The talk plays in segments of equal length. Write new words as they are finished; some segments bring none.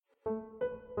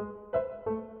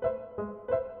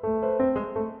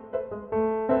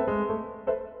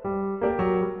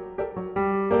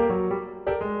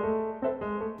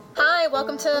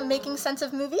to Making Sense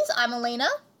of Movies. I'm Elena.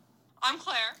 I'm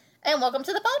Claire. And welcome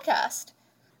to the podcast.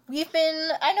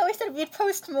 I know we said we'd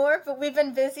post more, but we've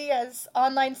been busy as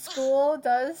online school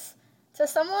does to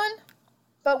someone.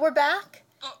 But we're back.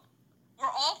 But we're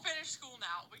all finished school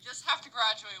now. We just have to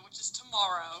graduate, which is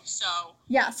tomorrow, so...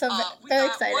 Yeah, very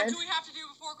excited. What do we have to do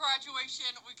before graduation?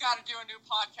 We gotta do a new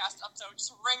podcast episode just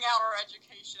to ring out our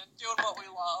education, doing what we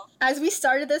love. As we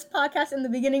started this podcast in the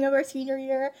beginning of our senior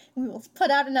year, we will put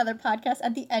out another podcast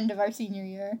at the end of our senior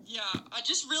year. Yeah,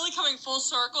 just really coming full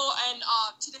circle, and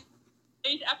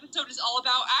today's episode is all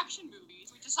about action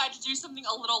movies. We decided to do something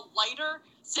a little lighter,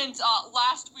 since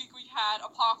last week we had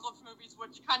apocalypse movies,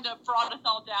 which kind of brought us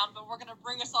all down, but we're going to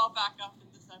bring us all back up in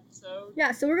this episode.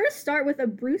 Yeah, so we're going to start with a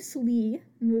Bruce Lee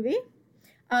movie.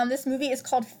 This movie is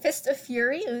called Fist of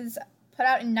Fury. It was put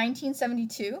out in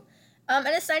 1972. And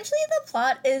essentially the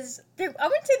plot is, I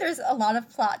wouldn't say there's a lot of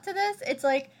plot to this. It's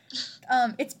like,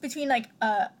 it's between like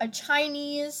a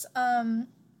Chinese,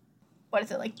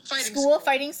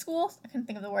 fighting school? I couldn't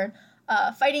think of the word.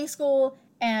 Fighting school,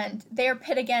 and they are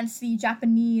pit against the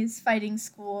Japanese fighting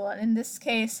school. And in this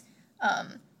case,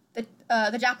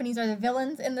 the Japanese are the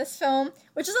villains in this film,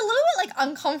 which is a little bit like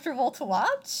uncomfortable to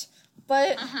watch,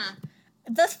 but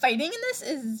the fighting in this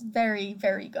is very,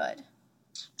 very good.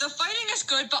 The fighting is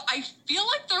good, but I feel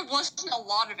like there wasn't a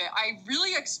lot of it. I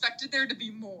really expected there to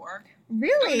be more.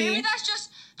 Really? But maybe that's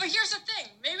just... But here's the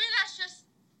thing. Maybe that's just...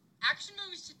 Action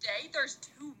movies today, there's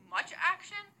too much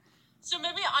action. So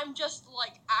maybe I'm just,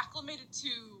 like, acclimated to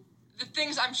the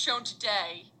things I'm shown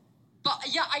today. But,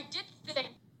 yeah, I did think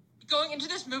going into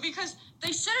this movie, because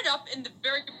they set it up in the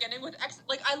very beginning with...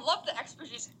 I love the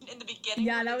exposition in the beginning.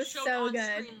 Yeah, that was so good.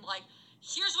 Screen, like,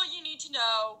 here's what you need to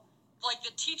know. Like,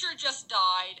 the teacher just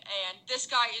died, and this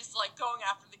guy is, like, going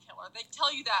after the killer. They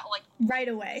tell you that, like... right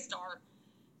away. At the start.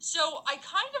 So I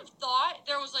kind of thought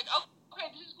there was, like, oh, okay,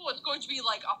 this is cool. It's going to be,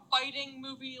 like, a fighting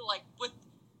movie, like, with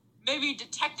maybe a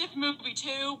detective movie,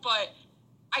 too, but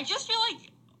I just feel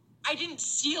like I didn't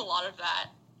see a lot of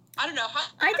that. I don't know.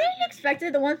 I didn't expect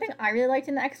it. The one thing I really liked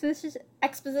in the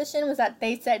exposition was that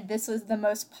they said this was the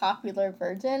most popular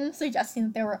version, suggesting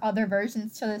that there were other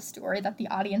versions to the story that the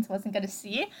audience wasn't going to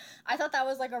see. I thought that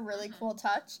was, like, a really cool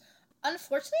touch.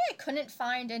 Unfortunately, I couldn't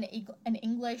find an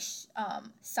English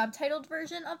subtitled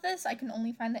version of this. I can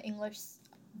only find the English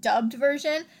dubbed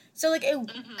version. So, like,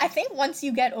 I think once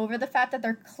you get over the fact that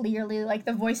they're clearly, like,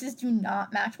 the voices do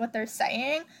not match what they're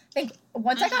saying, I think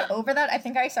once I got over that, I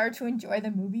think I started to enjoy the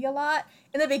movie a lot.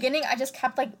 In the beginning, I just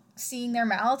kept, like, seeing their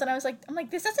mouths, and I'm like,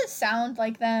 this doesn't sound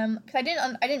like them, because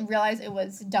I didn't realize it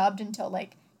was dubbed until,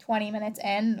 like, 20 minutes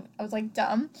in. I was, like,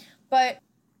 dumb. But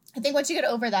I think once you get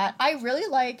over that, I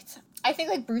think,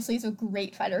 like, Bruce Lee's a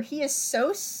great fighter. He is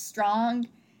so strong.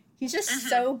 He's just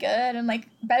so good and, like,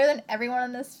 better than everyone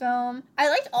in this film. I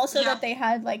liked also that they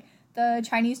had, like, the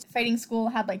Chinese fighting school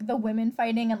had, like, the women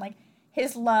fighting, and, like,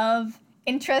 his love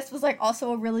interest was, like,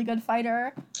 also a really good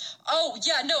fighter. Oh,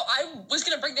 yeah, no, I was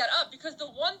going to bring that up because the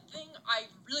one thing I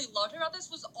really loved about this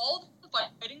was all the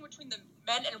fighting between the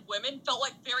men and women felt,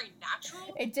 like, very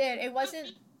natural. It did. It wasn't...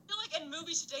 I feel like in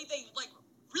movies today, they, like,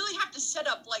 really have to set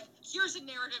up, like, here's a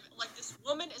narrative, like, this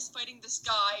woman is fighting this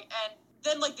guy, and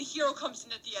then, like, the hero comes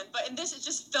in at the end. But in this, it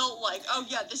just felt like, oh,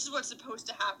 yeah, this is what's supposed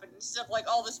to happen, instead of, like,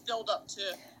 all this build-up to...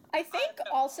 I think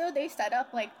also they set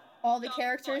up, like, all the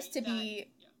characters to be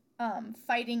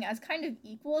fighting as kind of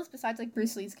equals, besides, like,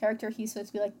 Bruce Lee's character. He's supposed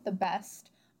to be, like, the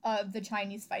best of the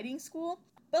Chinese fighting school.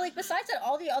 But, like, besides that,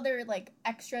 all the other, like,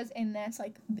 extras in this,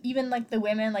 like, even, like, the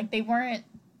women, like, they weren't,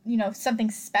 you know,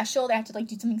 something special. They had to, like,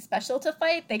 do something special to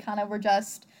fight. They kind of were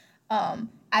just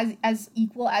as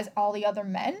equal as all the other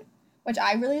men, which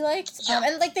I really liked.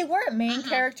 And, like, they weren't main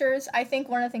characters. I think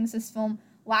one of the things this film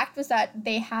lacked was that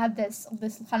they had this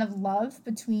kind of love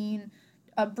between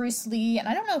Bruce Lee, and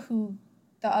I don't know who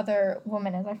the other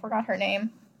woman is. I forgot her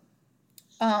name.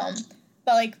 But,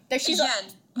 like, she's... Yen.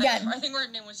 Yen. I think her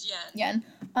name was Yen.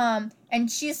 Yen.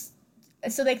 And she's...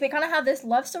 So, like, they kind of have this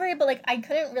love story, but, like, I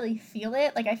couldn't really feel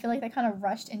it. Like, I feel like they kind of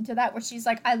rushed into that, where she's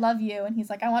like, I love you, and he's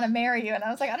like, I want to marry you. And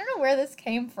I was like, I don't know where this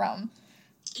came from.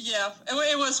 Yeah,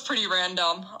 it was pretty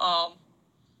random.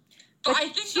 But I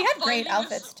think she had great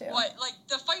outfits, too. Like,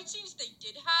 the fight scenes they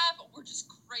did have were just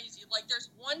crazy. Like, there's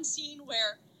one scene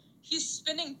where he's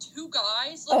spinning two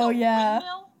guys, like,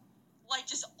 windmill, like,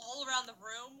 just all around the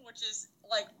room, which is,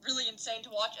 like, really insane to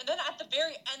watch. And then at the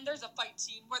very end, there's a fight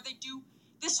scene where they do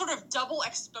this sort of double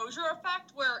exposure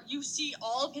effect where you see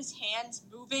all of his hands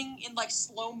moving in, like,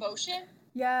 slow motion.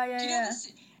 Yeah.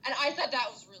 This? And I thought that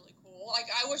was really cool. Like,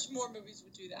 I wish more movies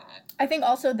would do that. I think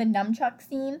also the nunchuck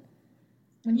scene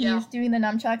when he's doing the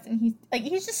nunchucks, and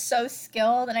he's just so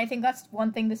skilled, and I think that's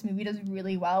one thing this movie does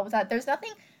really well, was that there's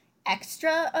nothing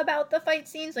extra about the fight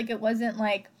scenes. Like, it wasn't,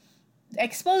 like,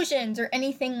 explosions or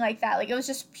anything like that. Like, it was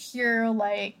just pure,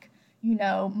 like, you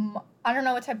know, I don't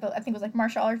know what type of, I think it was, like,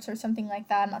 martial arts or something like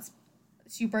that. I'm not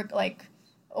super, like,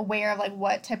 aware of, like,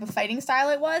 what type of fighting style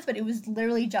it was, but it was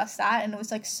literally just that, and it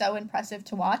was, like, so impressive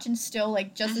to watch, and still,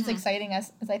 like, just as exciting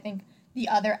as I think the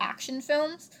other action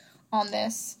films on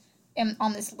this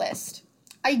list.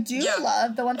 I do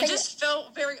love the one thing. It just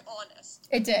felt very honest.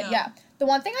 It did, yeah. The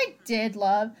one thing I did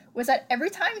love was that every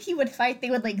time he would fight, they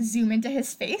would, like, zoom into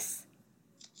his face.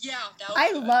 Yeah, that was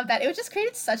I love that. It just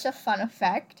created such a fun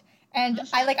effect. And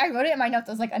I wrote it in my notes.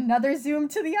 I was like, another zoom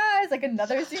to the eyes, like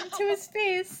another zoom to his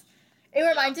face. It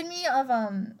reminded me of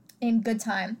in Good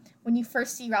Time, when you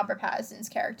first see Robert Pattinson's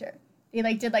character. They,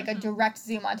 like, did, like, a direct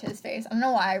zoom onto his face. I don't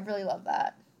know why. I really love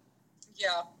that.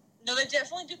 Yeah. No, they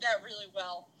definitely did that really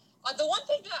well. The one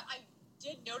thing that I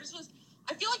did notice was,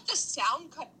 I feel like the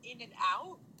sound cut in and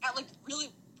out at, like, really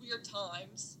weird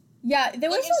times. Yeah, there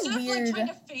was some weird... Instead of, like, trying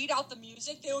to fade out the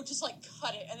music, they would just, like,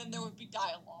 cut it, and then there would be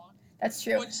dialogue. That's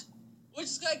true. Which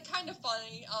is, like, kind of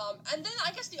funny. And then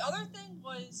I guess the other thing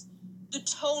was the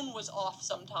tone was off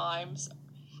sometimes.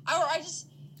 I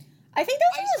think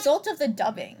that's a result of the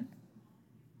dubbing.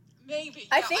 Maybe.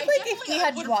 I think, like, if we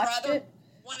had watched it...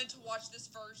 wanted to watch this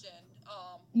version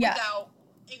without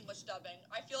English dubbing.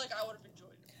 I feel like I would have enjoyed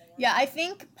it more. Yeah, I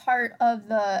think part of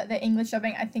the English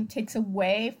dubbing, I think, takes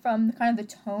away from kind of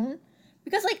the tone.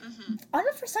 Because, like, I don't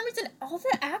know, for some reason, all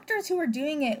the actors who were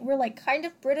doing it were, like, kind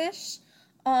of British.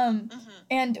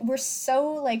 And were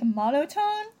so, like,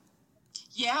 monotone.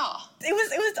 Yeah. It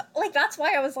was like, that's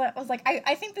why I was like,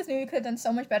 I think this movie could have done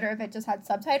so much better if it just had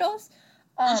subtitles.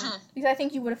 Because I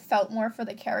think you would have felt more for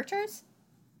the characters.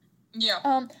 Yeah.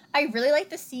 I really like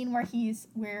the scene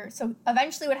so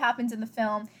eventually what happens in the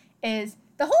film is,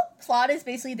 the whole plot is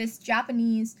basically this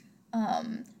Japanese,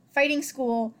 fighting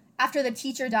school, after the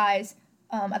teacher dies,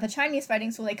 at the Chinese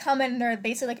fighting school, they come in and they're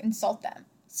basically, like, insult them.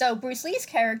 So Bruce Lee's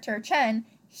character, Chen,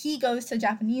 he goes to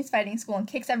Japanese fighting school and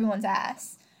kicks everyone's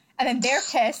ass. And then they're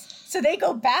pissed, so they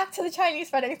go back to the Chinese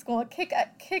fighting school and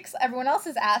kicks everyone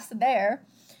else's ass there.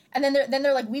 And then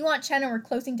they're like, we want Chen and we're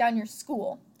closing down your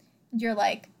school. And you're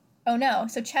like, oh no.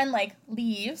 So Chen, like,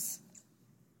 leaves.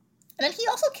 And then he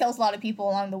also kills a lot of people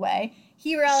along the way.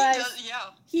 He realizes...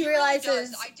 He realizes... Really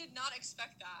does. I did not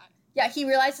expect that. Yeah, he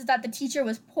realizes that the teacher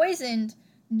was poisoned,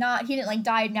 he didn't, like,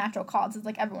 die of natural causes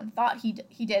like everyone thought he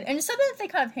did. And it's something that they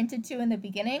kind of hinted to in the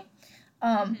beginning.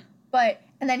 But,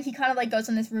 and then he kind of, like, goes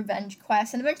on this revenge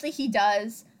quest, and eventually he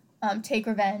does take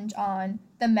revenge on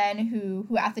the men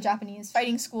who at the Japanese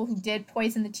fighting school who did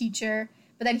poison the teacher,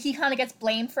 but then he kind of gets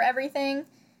blamed for everything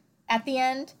at the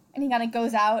end, and he kind of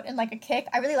goes out in, like, a kick.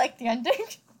 I really like the ending.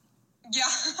 Yeah.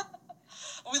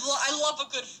 I love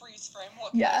a good freeze frame,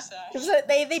 what can I say? So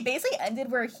they basically ended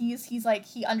where he's like,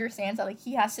 he understands that, like,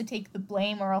 he has to take the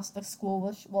blame or else the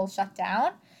school will shut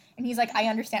down. And he's like, I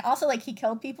understand. Also, like, he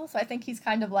killed people, so I think he's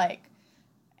kind of like...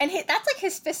 And that's, like,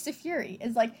 his fist of fury.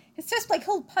 Is, like, his fist, like,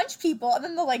 he'll punch people, and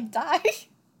then they'll, like, die. That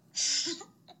was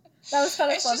kind of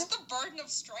funny. It's just the burden of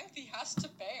strength he has to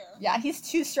bear. Yeah, he's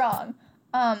too strong.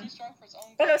 Too strong for his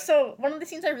own good. So, one of the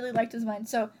scenes I really liked was when...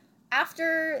 So,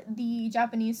 after the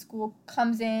Japanese school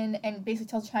comes in and basically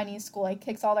tells Chinese school, like,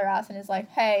 kicks all their ass and is like,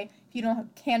 hey, if you don't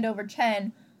hand over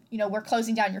Chen, you know, we're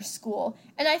closing down your school.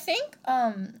 And I think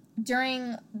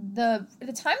during the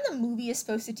time the movie is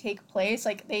supposed to take place,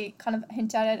 like, they kind of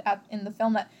hint at it in the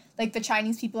film that, like, the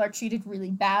Chinese people are treated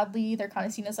really badly. They're kind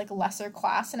of seen as, like, a lesser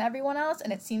class than everyone else,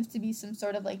 and it seems to be some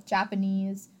sort of, like,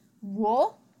 Japanese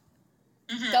rule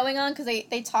going on, because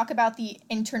they talk about the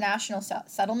international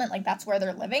settlement, like, that's where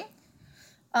they're living.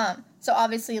 So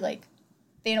obviously, like,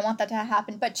 they don't want that to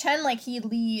happen. But Chen, like, he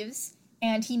leaves,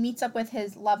 and he meets up with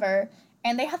his lover,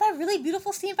 and they have that really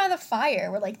beautiful scene by the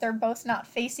fire, where, like, they're both not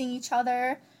facing each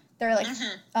other. They're, like,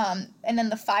 and then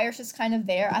the fire's just kind of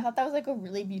there. I thought that was, like, a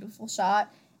really beautiful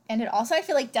shot. And it also, I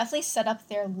feel like, definitely set up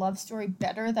their love story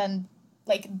better than,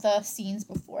 like, the scenes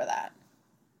before that.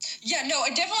 Yeah, no,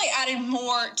 it definitely added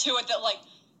more to it that, like,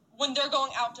 when they're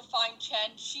going out to find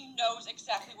Chen, she knows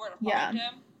exactly where to find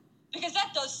him. Because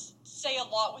that does say a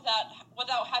lot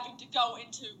without having to go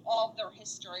into all of their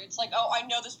history. It's like, oh, I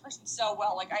know this person so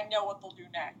well, like, I know what they'll do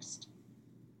next.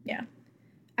 Yeah.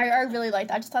 I really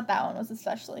liked it. I just thought that one was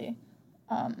especially...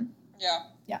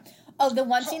 Yeah. Oh, the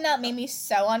one scene that made me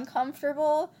so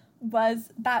uncomfortable was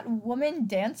that woman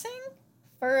dancing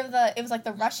for it was like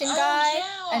the Russian guy.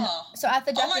 Yeah. And so at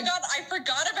the Oh my god, I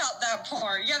forgot about that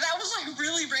part. Yeah, that was like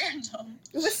really random.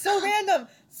 It was so random.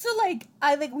 So, like,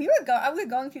 I was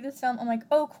going through this film, I'm like,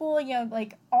 oh, cool, you know,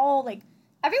 like, all, like,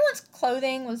 everyone's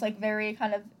clothing was, like, very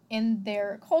kind of in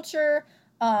their culture,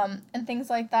 and things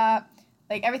like that.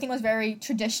 Like, everything was very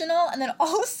traditional, and then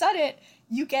all of a sudden,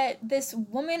 you get this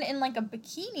woman in, like, a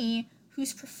bikini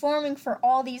who's performing for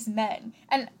all these men,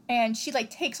 and she, like,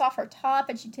 takes off her top,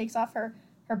 and she takes off her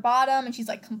bottom, and she's,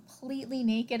 like, completely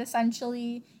naked,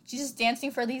 essentially. She's just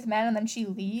dancing for these men, and then she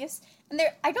leaves. And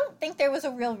I don't think there was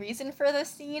a real reason for this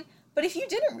scene, but if you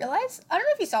didn't realize, I don't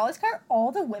know if you saw this, Car,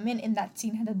 all the women in that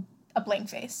scene had a blank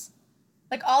face.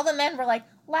 Like, all the men were, like,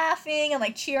 laughing and,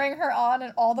 like, cheering her on,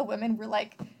 and all the women were,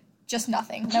 like, just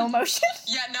nothing, no emotion.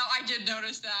 Yeah, no, I did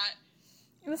notice that.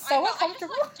 It was so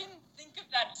uncomfortable. I just, like, didn't think of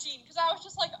that scene, because I was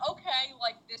just like, okay,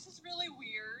 like, this is really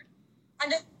weird.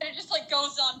 And it just, like,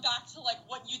 goes on back to, like,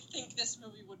 what you'd think this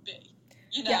movie would be,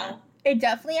 you know? Yeah, it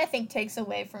definitely, I think, takes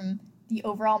away from the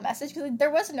overall message, because there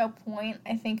was no point.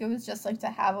 I think it was just, like, to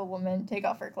have a woman take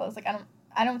off her clothes. Like,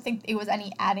 I don't think it was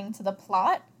any adding to the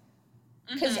plot,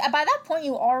 because by that point,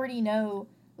 you already know,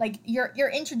 like,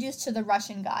 you're introduced to the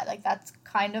Russian guy. Like, that's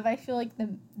kind of, I feel like,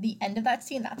 the end of that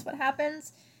scene, that's what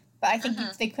happens. But I think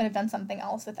they could have done something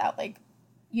else without, like,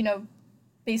 you know,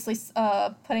 basically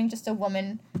putting just a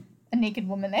naked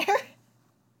woman there.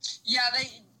 Yeah,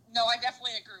 I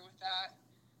definitely agree with that.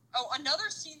 Oh, another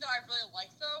scene that I really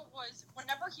liked, though, was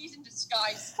whenever he's in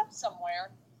disguise somewhere.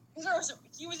 Because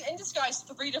he was in disguise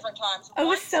 3 different times. It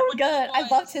was so good. I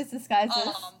loved his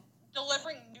disguises.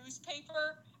 Delivering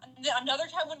newspaper. And then another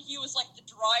time when he was, like, the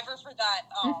driver for that,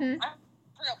 I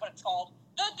forgot what it's called.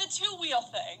 The 2-wheel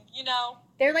thing, you know?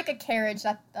 They're like a carriage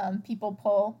that people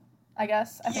pull, I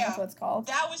guess. I think that's what it's called.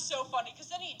 That was so funny, because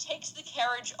then he takes the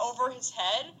carriage over his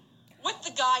head with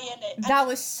the guy in it. That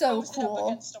was so cool. It up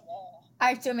against a wall. I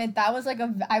have to admit, that was like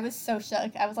I was so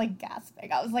shook. I was like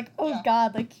gasping. I was like, oh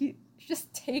God, like he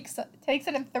just takes it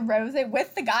and throws it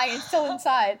with the guy still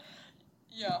inside.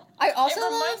 Yeah. I also It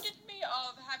reminded me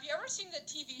of, have you ever seen the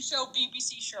TV show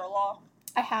BBC Sherlock?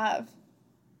 I have.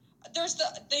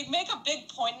 They make a big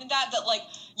point in that, like,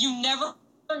 you never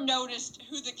noticed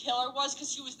who the killer was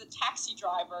because he was the taxi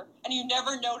driver, and you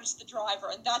never noticed the driver,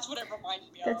 and that's what it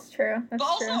reminded me of. That's true. But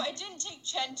also, it didn't take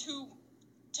Chen to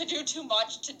do too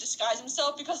much to disguise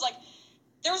himself, because, like,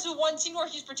 there's one scene where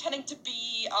he's pretending to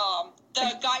be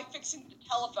the guy fixing the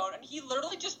telephone, and he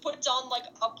literally just puts on, like,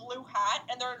 a blue hat,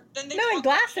 and then they and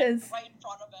glasses right in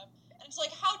front of him, and it's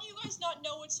like, how do you guys not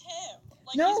know it's him?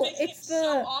 Like, no, he's making it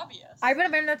so obvious. I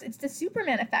remember notes. It's the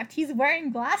Superman effect. He's wearing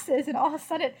glasses, and all of a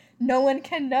sudden, no one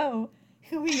can know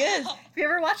who he is. Have you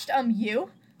ever watched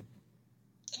You?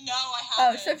 No, I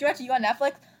haven't. Oh, so if you watch You on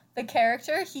Netflix, the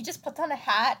character, he just puts on a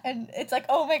hat, and it's like,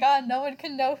 oh my God, no one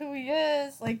can know who he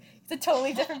is. Like, he's a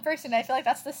totally different person. I feel like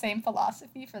that's the same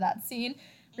philosophy for that scene,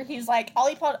 where he's like, all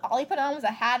he put on was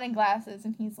a hat and glasses,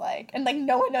 and he's like, and like,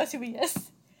 no one knows who he is.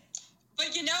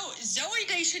 But you know, Zooey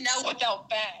Deschanel without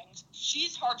bangs,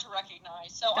 she's hard to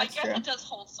recognize, so that's I guess true. It does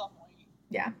hold some weight.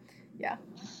 Yeah.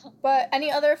 But any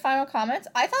other final comments?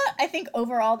 I think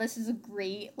overall this is a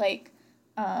great, like,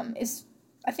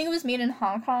 I think it was made in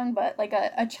Hong Kong, but like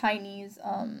a Chinese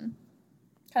kind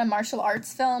of martial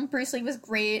arts film. Bruce Lee was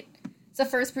great. It's the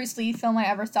first Bruce Lee film I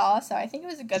ever saw, so I think it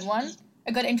was a good one.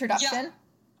 A good introduction. Yeah.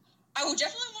 I would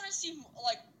definitely want to see,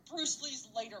 like, Bruce Lee's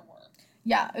later work.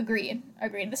 Yeah, agreed.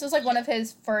 This was like one of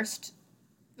his first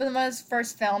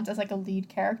films as like a lead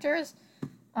characters.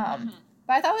 But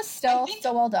I thought it was still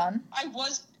well done. Sorry,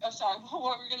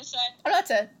 what were you gonna say? Oh,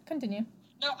 that's it. Continue.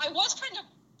 No, I was kind of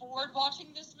bored watching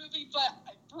this movie, but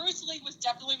Bruce Lee was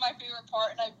definitely my favorite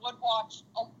part, and I would watch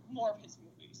more of his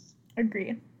movies.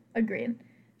 Agreed.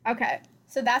 Okay,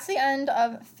 so that's the end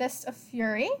of Fist of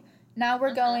Fury. Now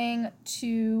we're going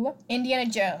to Indiana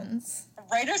Jones.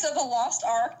 Raiders of the Lost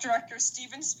Ark, director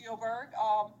Steven Spielberg.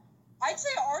 I'd say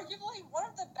arguably one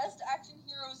of the best action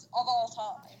heroes of all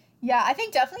time. Yeah, I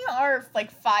think definitely our, like,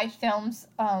 5 films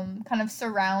kind of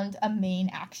surround a main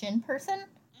action person.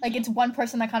 Like, it's one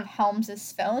person that kind of helms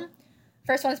this film.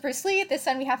 First one is Bruce Lee. This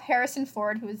time we have Harrison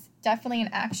Ford, who is definitely an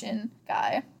action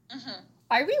guy.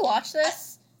 I rewatched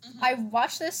this. I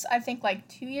watched this, I think, like,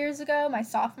 2 years ago, my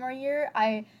sophomore year.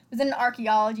 I was in an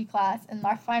archaeology class, and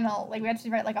our final, like, we had to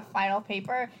write, like, a final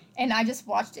paper, and I just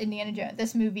watched Indiana Jones,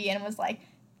 this movie, and was like,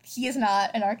 he is not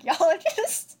an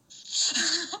archaeologist.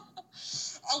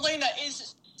 Elena,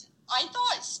 I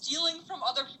thought stealing from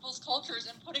other people's cultures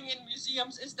and putting in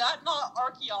museums, is that not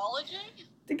archaeology?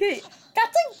 Okay,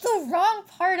 that's, like, the wrong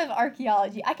part of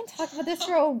archaeology. I can talk about this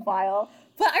for a while.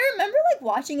 But I remember, like,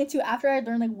 watching it, too, after I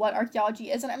learned, like, what archaeology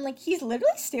is, and I'm like, he's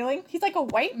literally stealing. He's, like, a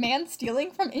white man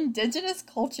stealing from indigenous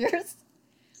cultures.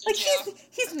 Like,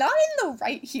 he's not in the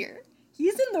right here.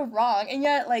 he's in the wrong, and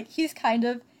yet, like, he's kind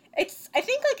of, I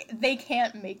think, like, they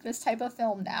can't make this type of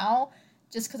film now,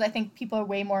 just because I think people are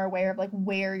way more aware of, like,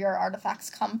 where your artifacts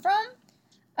come from.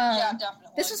 Yeah,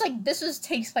 definitely. This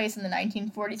takes place in the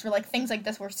 1940s, where, like, things like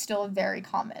this were still very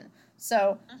common.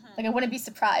 So, like, I wouldn't be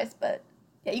surprised, but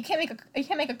yeah, you can't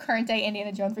make a current day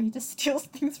Indiana Jones where he just steals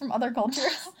things from other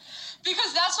cultures.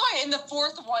 Because that's why in the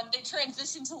fourth one they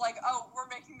transition to, like, oh, we're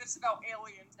making this about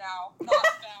aliens now, not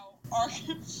about our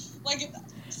like,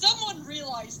 someone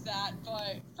realized that,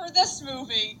 but for this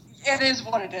movie, it is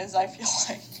what it is. I feel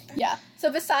like. Yeah.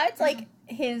 So besides like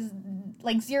his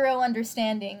like zero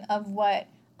understanding of what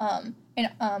an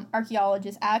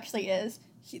archaeologist actually is,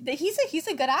 he's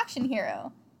a good action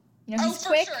hero. You know, he's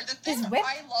quick. For sure. The thing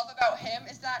I love about him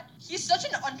is that he's such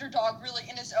an underdog, really,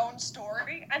 in his own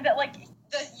story, and that, like,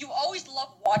 you always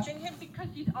love watching him because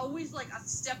he's always, like, a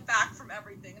step back from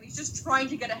everything, and he's just trying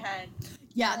to get ahead.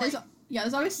 Yeah,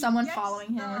 there's always someone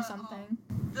following him or something.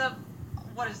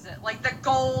 What is it? Like, the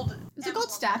gold... It's a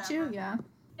gold statue, yeah.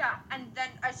 Yeah, and then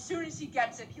as soon as he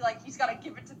gets it, he's got to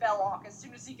give it to Belloc as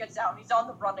soon as he gets out, and he's on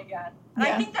the run again. And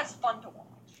I think that's fun to watch.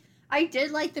 I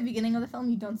did like the beginning of the film.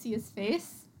 You don't see his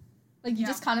face. Like, you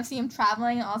just kind of see him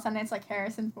traveling, and all of a sudden it's, like,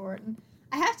 Harrison Ford. And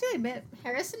I have to admit,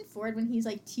 Harrison Ford, when he's,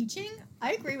 like, teaching,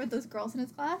 I agree with those girls in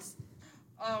his class.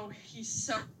 Oh, he's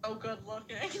so good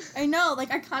looking. I know, like,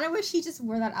 I kind of wish he just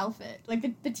wore that outfit.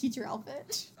 Like, the teacher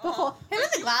outfit. Him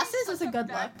with the glasses was a good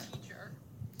look. Teacher.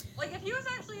 Like, if he was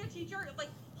actually a teacher, like,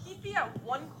 he'd be at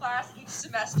one class each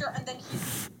semester, and then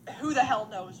who the hell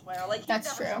knows where. Like, he'd never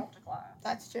show up to class.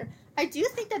 That's true. I do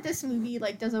think that this movie,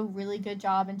 like, does a really good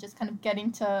job in just kind of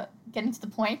getting to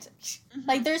the point.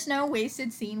 Like, there's no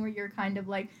wasted scene where you're kind of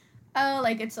like, oh,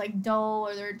 like, it's, like, dull,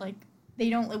 or they're, like, they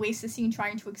don't waste the scene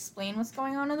trying to explain what's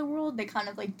going on in the world. They kind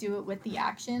of, like, do it with the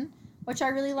action, which I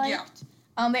really liked.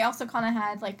 Yeah. They also kind of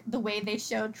had, like, the way they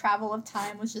showed travel of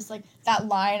time was just, like, that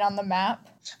line on the map.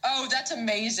 Oh, that's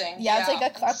amazing. Yeah, it's, like,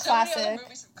 a classic. So many other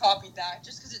movies have copied that,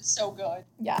 just because it's so good.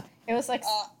 Yeah, it was, like...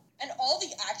 and all the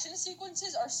action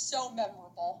sequences are so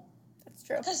memorable. That's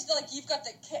true. Because, like, you've got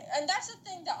and that's the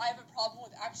thing that I have a problem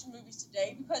with action movies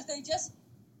today, because they just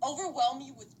overwhelm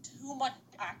you with too much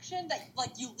action that,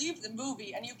 like, you leave the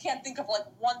movie and you can't think of, like,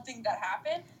 one thing that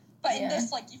happened. But in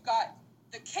this, like, you've got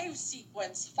the cave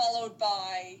sequence followed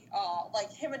by,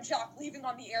 like, him and Jacques leaving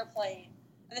on the airplane.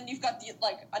 And then you've got the,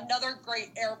 like, another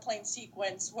great airplane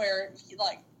sequence where,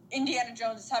 Indiana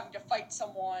Jones is having to fight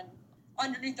someone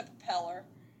underneath the propeller.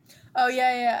 Oh,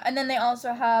 yeah. And then they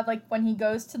also have, like, when he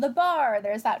goes to the bar,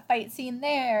 there's that fight scene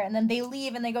there. And then they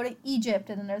leave and they go to Egypt.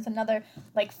 And then there's another,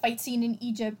 like, fight scene in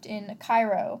Egypt in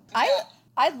Cairo. Yeah.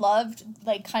 I loved,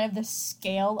 like, kind of the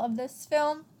scale of this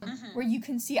film. Where you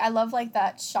can see, I love, like,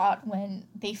 that shot when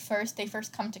they first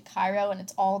come to Cairo and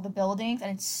it's all the buildings. And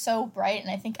it's so bright.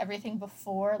 And I think everything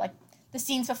before, like, the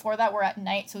scenes before that were at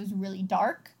night. So it was really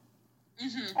dark.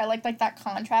 I like, that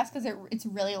contrast because it's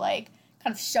really, like...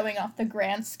 kind of showing off the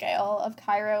grand scale of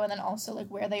Cairo, and then also, like,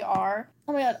 where they are.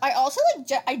 Oh my god, I also,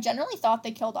 like, I generally thought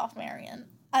they killed off Marion.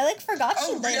 I, like, forgot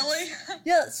she lived. Oh, really?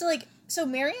 Yeah, so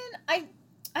Marion, I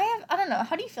don't know,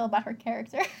 how do you feel about her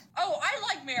character? Oh, I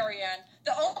like Marion.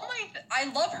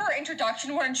 I love her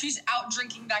introduction when she's out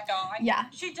drinking that guy. Yeah.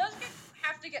 She does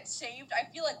have to get saved,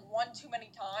 I feel like, one too many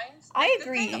times. I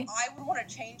agree. The thing I would want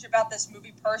to change about this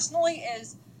movie personally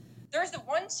is... there's the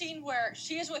one scene where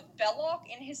she is with Belloc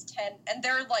in his tent, and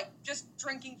they're, like, just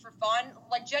drinking for fun,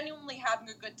 like, genuinely having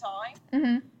a good time.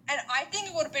 And I think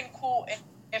it would have been cool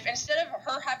if instead of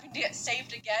her having to get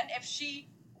saved again, if she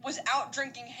was out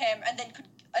drinking him and then could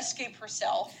escape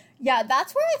herself. Yeah,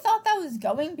 that's where I thought that was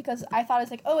going, because I thought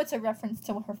it's like, oh, it's a reference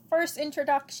to her first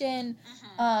introduction.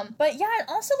 But yeah, and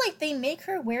also, like, they make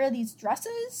her wear these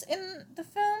dresses in the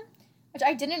film. Which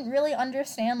I didn't really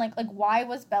understand, like why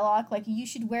was Belloc, like, you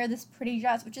should wear this pretty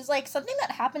dress, which is, like, something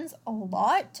that happens a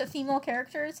lot to female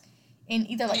characters in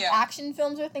either, like, action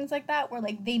films or things like that, where,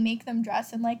 like, they make them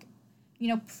dress in, like, you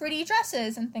know, pretty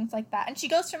dresses and things like that. And she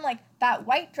goes from, like, that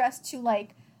white dress to,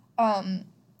 like,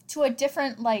 to a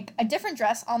different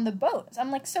dress on the boat. So I'm,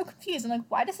 like, so confused. I'm like,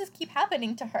 why does this keep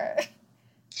happening to her?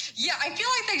 Yeah, I feel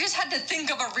like they just had to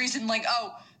think of a reason, like,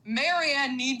 oh,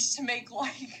 Marianne needs to make,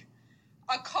 like...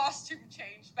 a costume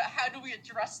change, but how do we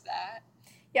address that?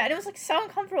 Yeah, and it was, like, so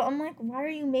uncomfortable. I'm like, why are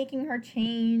you making her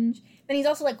change? Then he's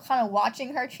also, like, kind of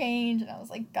watching her change, and I was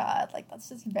like, God, like, that's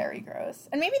just very gross.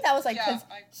 And maybe that was, like, because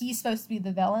he's supposed to be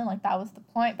the villain, like, that was the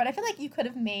point. But I feel like you could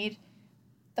have made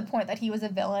the point that he was a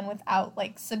villain without,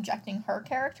 like, subjecting her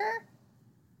character.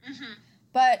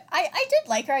 But I did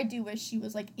like her. I do wish she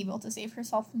was, like, able to save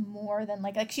herself more than,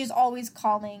 like, she was always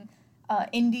calling...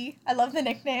 Indy. I love the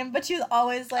nickname, but she was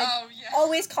always like,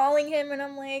 always calling him, and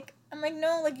I'm like,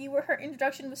 no, like her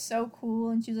introduction was so cool,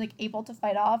 and she was like able to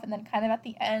fight off, and then kind of at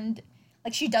the end,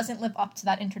 like she doesn't live up to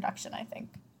that introduction. I think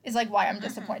is like why I'm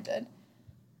disappointed.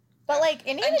 But like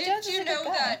Indiana Jones is a good guy. Did you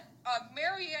know that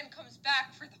Marianne comes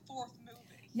back for the 4th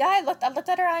movie? Yeah, I looked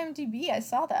at her IMDb. I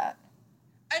saw that.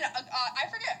 And I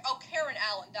forget. Oh, Karen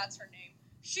Allen, that's her name.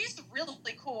 She's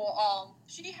really cool.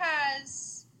 She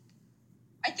has,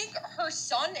 I think her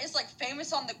son is like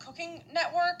famous on the Cooking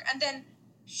Network, and then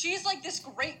she's like this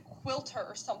great quilter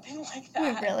or something like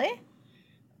that. Wait, really?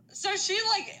 So she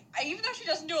like, even though she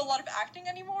doesn't do a lot of acting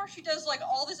anymore, she does like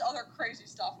all this other crazy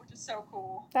stuff, which is so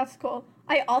cool. That's cool.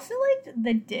 I also liked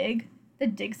the dig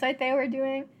site they were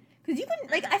doing, because you can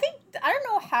like, I don't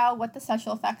know what the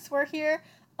special effects were here.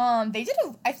 They did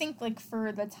I think like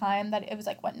for the time that it was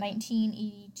like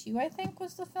 1982 I think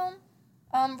was the film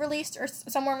released, or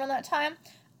somewhere around that time.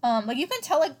 Like you can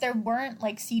tell like there weren't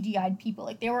like CGI'd people,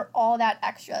 like they were all that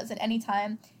extras, and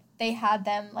anytime they had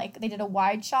them, like they did a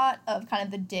wide shot of kind of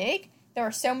the dig, there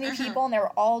were so many people, and there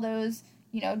were all those,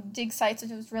 dig sites,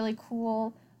 which was really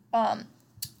cool.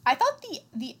 I thought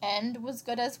the end was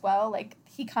good as well. Like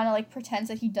he kind of like pretends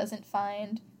that he doesn't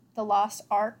find the lost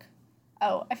Ark.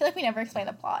 Oh, I feel like we never explained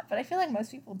the plot, but I feel like most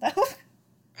people know.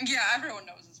 Yeah, everyone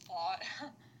knows this plot.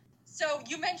 So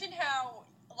you mentioned how,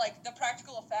 like, the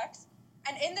practical effects,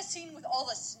 and in the scene with all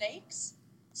the snakes,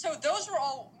 so those were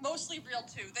all mostly real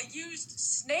too. They used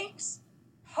snakes,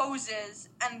 hoses,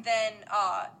 and then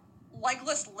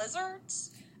legless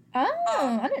lizards.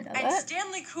 Oh, I didn't know that. And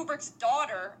Stanley Kubrick's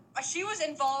daughter, she was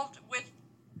involved with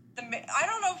I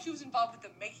don't know if she was involved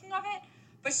with the making of it,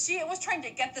 but she was trying to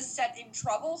get the set in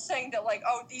trouble, saying that, like,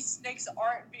 oh, these snakes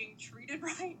aren't being treated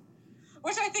right,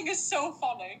 which I think is so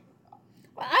funny.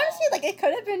 Well, honestly, like, it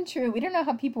could have been true. We don't know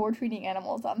how people were treating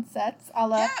animals on sets,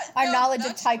 our knowledge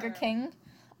of Tiger King.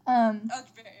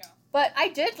 But I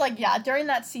did, like, during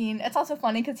that scene, it's also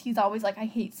funny because he's always like, I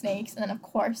hate snakes, and then, of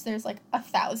course, there's, like,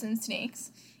 1,000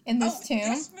 snakes in this tomb.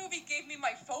 This movie gave me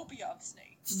my phobia of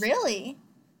snakes. Really?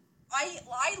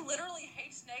 I literally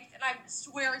hate snakes, and I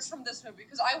swear it's from this movie,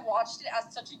 because I watched it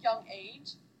at such a young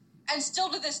age, and still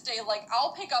to this day, like,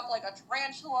 I'll pick up, like, a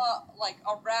tarantula, like,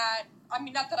 a rat. I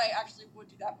mean, not that I actually would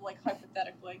do that, but, like,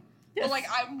 hypothetically. Yes. But, like,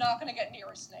 I'm not gonna get near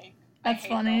a snake. That's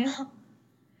funny.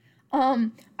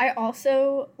 I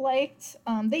also liked,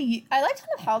 I liked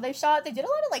kind of how they shot. They did a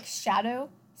lot of, like, shadow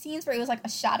scenes where it was, like, a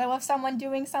shadow of someone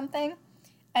doing something,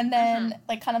 and then,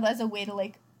 like, kind of as a way to,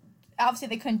 like, obviously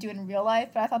they couldn't do it in real life,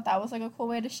 but I thought that was like a cool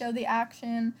way to show the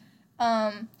action.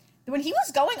 When he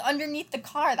was going underneath the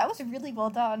car, that was really well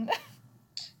done.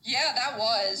 Yeah, that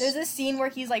was. There's a scene where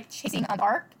he's like chasing an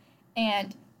Ark,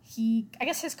 and I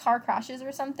guess his car crashes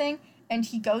or something, and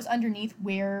he goes underneath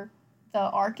where the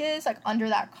Ark is, like under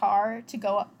that car to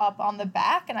go up on the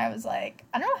back, and I was like,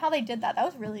 I don't know how they did that. That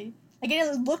was really, like,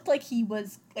 it looked like he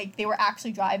was, like, they were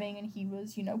actually driving and he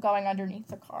was, going underneath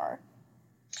the car.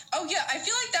 Oh, yeah, I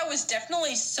feel like that was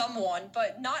definitely someone,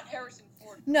 but not Harrison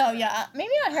Ford. No, yeah,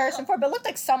 maybe not Harrison Ford, but it looked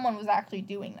like someone was actually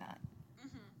doing that.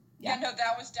 Mm-hmm. Yeah, no,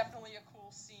 that was definitely a cool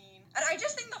scene. And I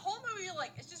just think the whole movie,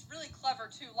 like, it's just really clever,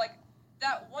 too. Like,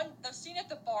 the scene at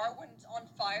the bar when it's on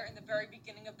fire in the very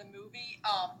beginning of the movie,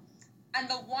 and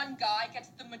the one guy gets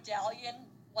the medallion,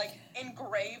 like,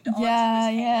 engraved onto his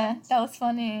hand. Yeah, that was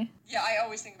funny. Yeah, I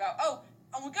always think about,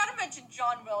 and we gotta mention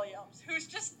John Williams, who's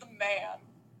just the man.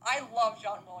 I love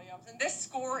John Williams, and this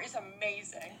score is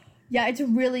amazing. Yeah, it's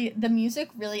really, the music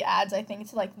really adds, I think,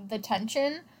 to, like, the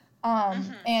tension,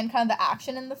 and kind of the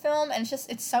action in the film, and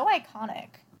it's so iconic.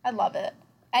 I love it.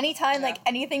 Anytime, like,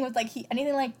 anything was, like,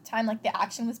 time, like, the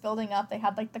action was building up, they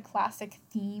had, like, the classic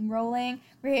theme rolling,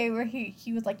 where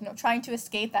he was, like, trying to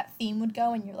escape, that theme would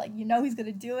go, and you're like, he's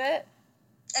gonna do it.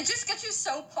 It just gets you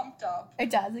so pumped up.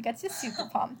 It does, it gets you super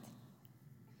pumped.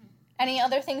 Any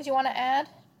other things you want to add?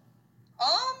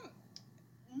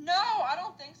 No, I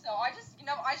don't think so. I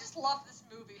just love this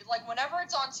movie. Like, whenever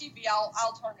it's on TV,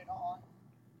 I'll turn it on.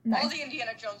 Nice. All the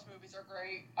Indiana Jones movies are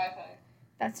great, I think.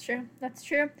 That's true.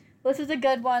 This is a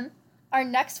good one. Our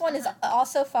next one is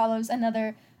also follows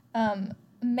another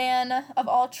man of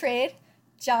all trade,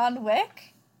 John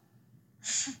Wick.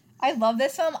 I love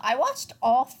this film. I watched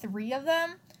all 3 of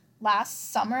them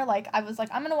last summer. Like, I was like,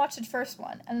 I'm gonna watch the first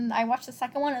one, and then I watched the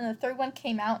second one, and the third one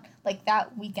came out like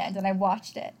that weekend, and I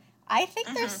watched it. I think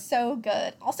they're so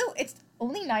good. Also, it's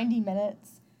only 90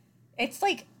 minutes. It's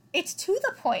like, it's to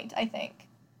the point, I think.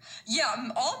 Yeah,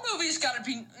 all movies gotta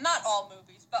be, not all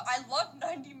movies, but I love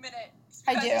 90 minutes.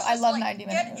 I do. I love 90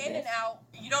 minutes. Get in and out.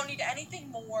 You don't need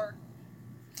anything more.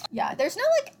 Yeah, there's no,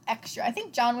 like, extra. I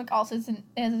think John Wick also is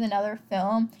another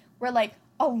film where, like,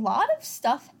 a lot of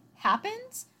stuff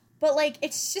happens, but, like,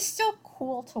 it's just so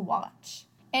cool to watch.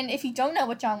 And if you don't know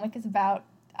what John Wick is about,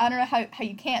 I don't know how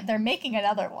you can't. They're making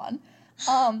another one.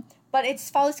 But it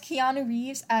follows Keanu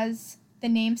Reeves as the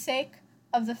namesake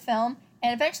of the film,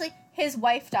 and eventually his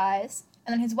wife dies,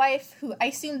 and then his wife, who I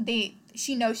assume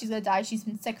she knows she's gonna die, she's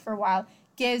been sick for a while,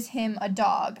 gives him a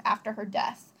dog after her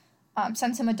death,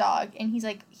 sends him a dog, and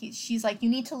she's like, you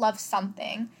need to love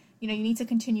something, you need to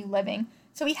continue living.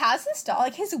 So he has this dog,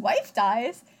 like, his wife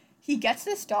dies, he gets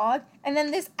this dog, and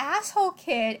then this asshole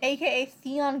kid, aka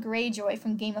Theon Greyjoy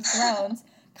from Game of Thrones,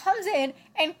 comes in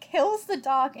and kills the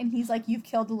dog, and he's like, you've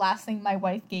killed the last thing my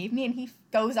wife gave me, and he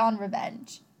goes on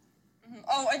revenge.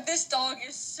 Oh, and this dog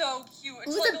is so cute.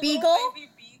 It's like a beagle? Little baby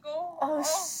beagle.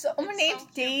 My name's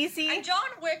Daisy. And John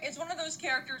Wick is one of those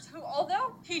characters who,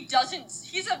 although he's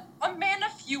a man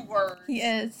of few words. He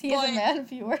is a man of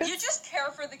few words. You just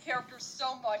care for the character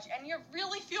so much, and you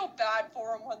really feel bad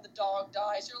for him when the dog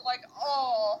dies. You're like,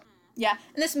 oh. Yeah,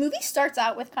 and this movie starts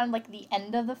out with kind of like the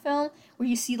end of the film, where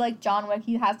you see, like, John Wick,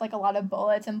 he has, like, a lot of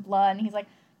bullets and blood, and he's, like,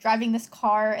 driving this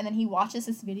car, and then he watches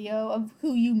this video of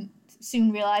who you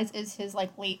soon realize is his,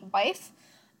 like, late wife.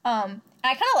 And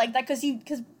I kind of like that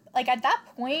because like, at that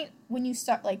point, when you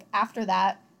start, like, after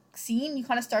that scene, you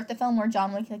kind of start the film where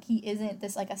John Wick, like, he isn't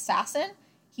this, like, assassin.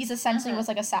 He's essentially was,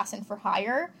 like, assassin for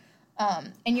hire.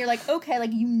 And you're like, okay, like,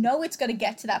 it's going to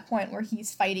get to that point where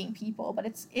he's fighting people, but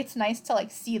it's nice to, like,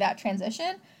 see that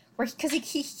transition where, because he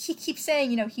keeps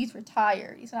saying, he's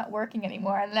retired, he's not working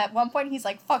anymore, and at one point he's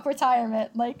like, fuck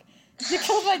retirement, like, you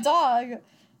killed my dog.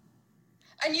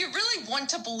 And you really want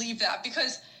to believe that,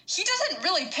 because he doesn't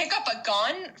really pick up a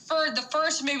gun for the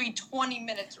first maybe 20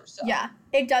 minutes or so. Yeah,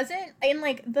 it doesn't. And,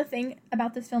 like, the thing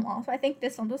about this film also, I think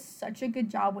this film does such a good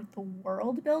job with the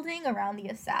world building around the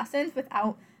assassins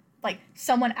without, like,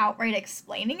 someone outright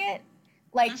explaining it.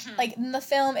 Like, like, in the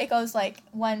film, it goes, like,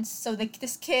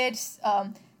 this kid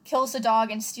kills the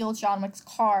dog and steals John Wick's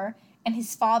car, and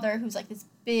his father, who's, like, this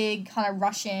big kind of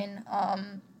Russian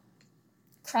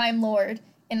crime lord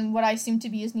in what I assume to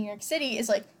be is New York City, is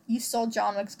like, you stole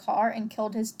John Wick's car and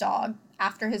killed his dog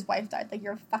after his wife died. Like,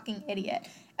 you're a fucking idiot.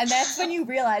 And that's when you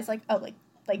realize, like, oh,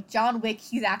 like John Wick,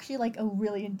 he's actually, like, a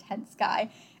really intense guy.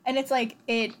 And it's, like,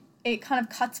 it kind of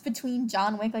cuts between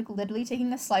John Wick, like, literally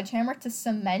taking a sledgehammer to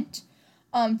cement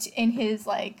in his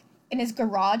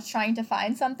garage trying to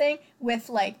find something, with,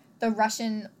 like, the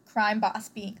Russian crime boss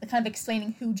being kind of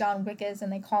explaining who John Wick is, and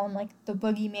they call him, like, the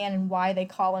boogeyman and why they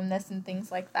call him this and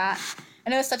things like that.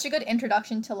 And it was such a good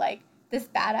introduction to, like, this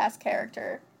badass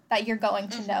character that you're going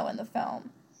to know in the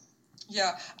film.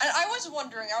 Yeah, and I was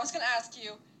wondering, I was going to ask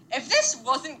you, if this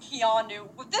wasn't Keanu,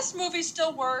 would this movie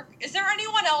still work? Is there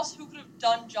anyone else who could have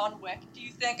done John Wick, do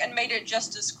you think, and made it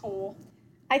just as cool?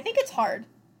 I think it's hard.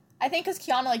 I think because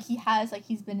Keanu, like,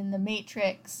 he's been in The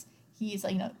Matrix. He's,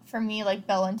 like, for me, like,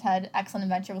 Bill and Ted Excellent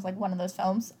Adventure was, like, one of those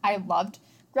films I loved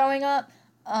growing up.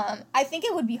 I think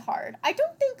it would be hard. I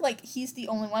don't think, like, he's the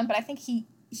only one, but I think he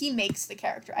makes the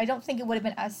character. I don't think it would have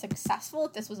been as successful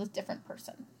if this was a different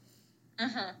person.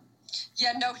 Mm-hmm.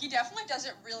 Yeah, no, he definitely does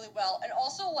it really well. And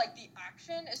also, like, the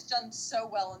action is done so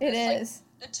well in this. It is.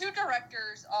 Like, the two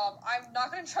directors, I'm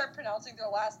not going to try pronouncing their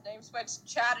last names, but it's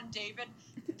Chad and David.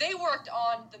 They worked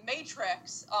on The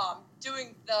Matrix,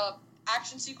 doing the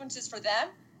action sequences for them.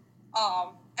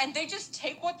 And they just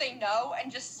take what they know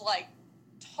and just, like,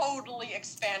 totally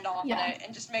expand on it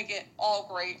and just make it all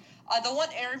great. The one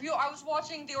interview I was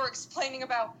watching, they were explaining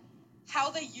about how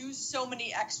they use so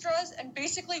many extras, and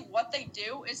basically what they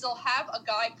do is they'll have a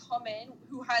guy come in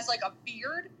who has, like, a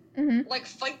beard, like,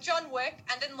 fight John Wick,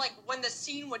 and then, like, when the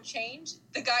scene would change,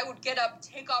 the guy would get up,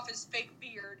 take off his fake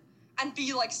beard, and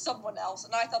be, like, someone else,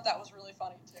 and I thought that was really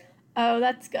funny, too. Oh,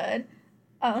 that's good.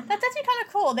 Oh, that's actually kind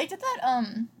of cool. They did that,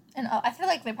 and I feel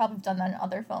like they've probably done that in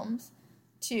other films,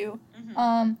 too.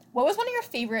 What was one of your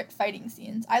favorite fighting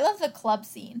scenes? I love the club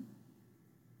scene.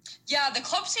 Yeah, the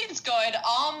club scene's good.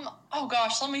 Oh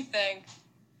gosh, let me think.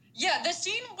 Yeah, the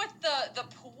scene with the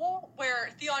pool where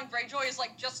Theon Greyjoy is,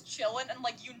 like, just chilling and,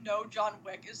 like, John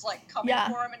Wick is, like, coming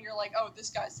for him and you're like, oh, this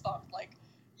guy's fucked. Like,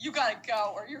 you gotta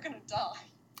go or you're gonna die.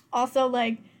 Also,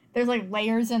 like, there's, like,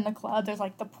 layers in the club. There's,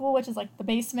 like, the pool, which is, like, the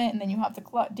basement, and then you have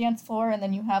the dance floor, and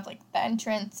then you have, like, the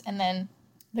entrance, and then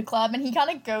the club. And he kind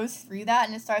of goes through that,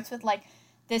 and it starts with, like,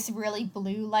 this really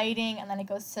blue lighting, and then it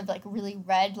goes to, like, really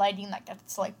red lighting that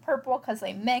gets to, like, purple because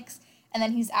they mix, and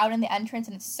then he's out in the entrance,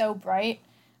 and it's so bright.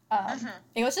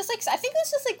 It was just, like, I think it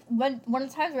was just, like, one of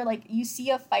the times where, like, you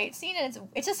see a fight scene, and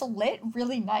it's just lit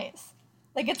really nice.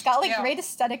 Like, it's got, like, great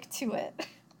aesthetic to it.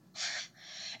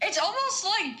 It's almost,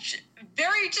 like,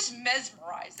 very just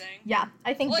mesmerizing. Yeah,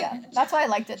 I think, that's why I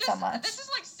liked it so much. This is,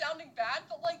 like, sounding bad,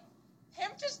 but, like,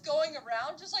 him just going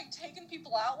around, just, like, taking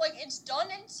people out, like, it's done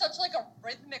in such, like, a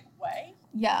rhythmic way.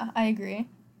 Yeah, I agree.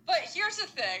 But here's the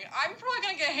thing. I'm probably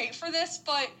gonna get hate for this,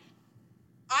 but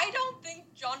I don't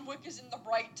think John Wick is in the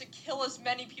right to kill as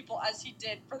many people as he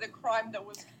did for the crime that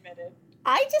was committed.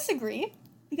 I disagree,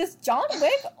 because John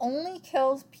Wick only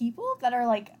kills people that are,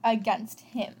 like, against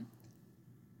him.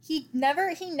 He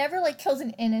never, like, kills an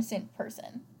innocent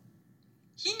person.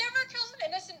 He never kills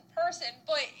an innocent person,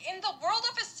 but in the world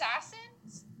of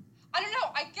assassins, I don't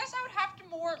know, I guess I would have to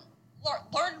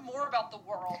learn more about the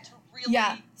world to really...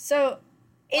 Yeah, so,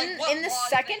 in the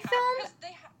second film... Because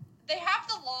they have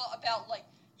the law about, like,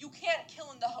 you can't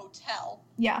kill in the hotel.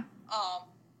 Yeah.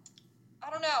 I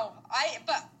don't know,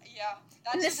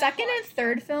 that's in the second and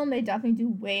third film, they definitely do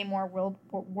way more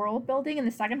world building. In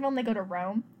the second film, they go to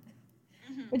Rome.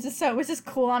 Which is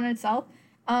cool on itself.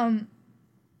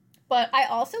 But I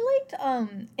also liked,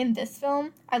 in this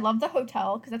film, I love the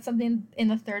hotel, because that's something in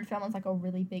the third film is, like, a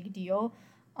really big deal.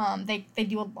 They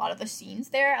do a lot of the scenes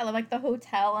there. I love, like, the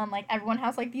hotel, and, like, everyone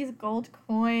has, like, these gold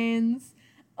coins,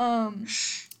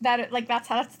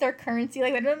 that's their currency.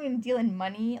 Like, they don't even deal in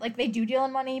money. Like, they do deal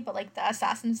in money, but, like, the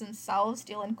assassins themselves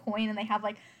deal in coin, and they have,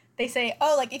 like, they say,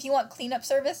 oh, like, if you want cleanup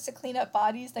service to clean up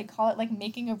bodies, they call it, like,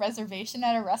 making a reservation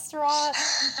at a restaurant.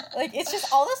 Like, it's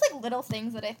just all those, like, little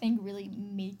things that I think really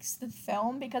makes the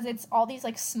film, because it's all these,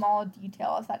 like, small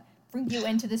details that bring you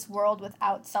into this world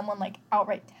without someone, like,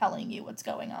 outright telling you what's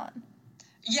going on.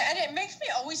 Yeah, and it makes me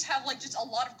always have, like, just a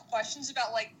lot of questions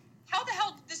about, like, how the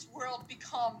hell did this world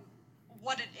become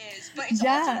what it is? But it's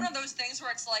also one of those things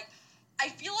where it's, like, I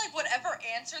feel like whatever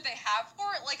answer they have for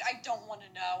it, like, I don't want to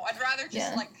know. I'd rather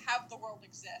just, like, have the world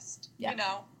exist, you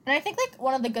know? And I think, like,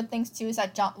 one of the good things, too, is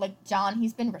that John,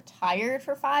 he's been retired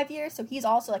for 5 years, so he's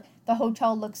also, like, the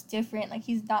hotel looks different. Like,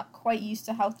 he's not quite used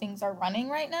to how things are running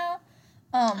right now,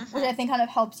 which I think kind of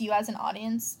helps you as an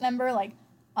audience member, like,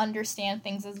 understand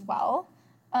things as well.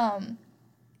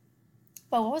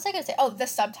 But what was I going to say? Oh, the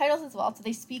subtitles as well. So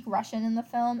they speak Russian in the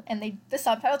film, and the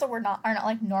subtitles are not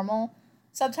like, normal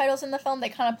subtitles in the film. They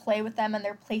kind of play with them and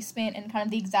their placement and kind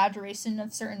of the exaggeration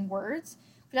of certain words,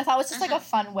 which I thought was just like a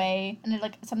fun way and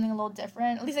like something a little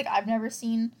different. At least like I've never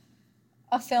seen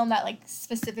a film that like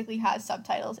specifically has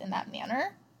subtitles in that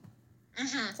manner.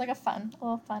 It's like a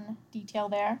little fun detail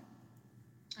there.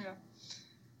 Yeah.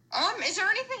 Is there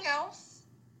anything else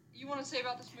you want to say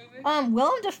about this movie?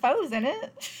 Willem Dafoe's in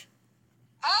it.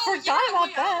 Oh, Forgot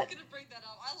about that. I was gonna bring that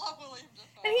up. I love William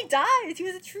Dafoe. And he dies. He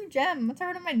was a true gem. That's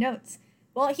part of my notes.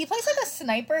 Well, he plays like a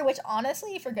sniper, which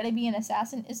honestly, if you're gonna be an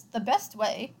assassin, is the best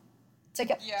way to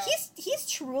go. Yeah. He's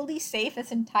truly safe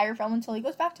this entire film until he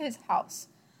goes back to his house.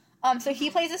 So he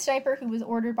plays a sniper who was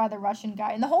ordered by the Russian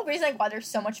guy. And the whole reason like why there's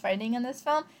so much fighting in this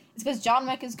film is because John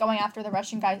Wick is going after the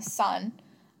Russian guy's son.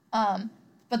 So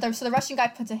the Russian guy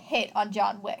puts a hit on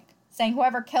John Wick, saying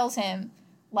whoever kills him,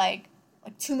 like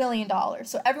 $2 million.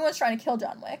 So everyone's trying to kill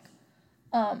John Wick.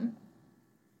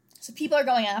 So people are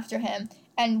going after him.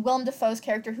 And Willem Dafoe's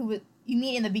character, who you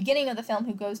meet in the beginning of the film,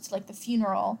 who goes to like the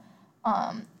funeral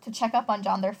to check up on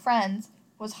John, their friends,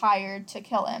 was hired to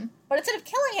kill him. But instead of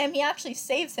killing him, he actually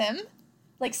saves him,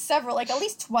 at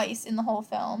least twice in the whole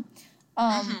film.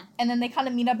 And then they kind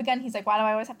of meet up again. He's like, why do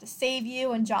I always have to save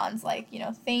you? And John's like,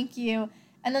 thank you.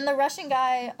 And then the Russian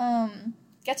guy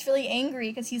gets really angry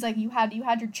because he's like, you had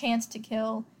your chance to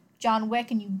kill John Wick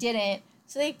and you didn't.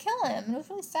 So they kill him. And it was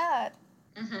really sad.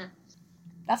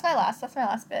 That's my last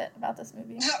bit about this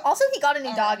movie. Also, he got a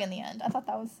new dog in the end. I thought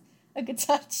that was a good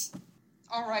touch.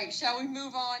 All right, shall we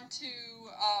move on to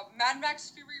Mad Max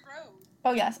Fury Road?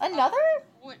 Oh, yes. Another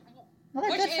which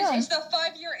good film. It's the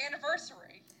 5-year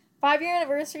anniversary. 5-year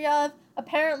anniversary of,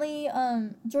 apparently,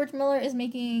 George Miller is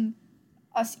making,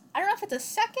 I don't know if it's a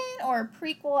second or a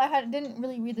prequel. I didn't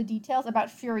really read the details about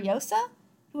Furiosa,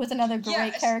 who was another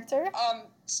great character.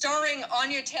 Starring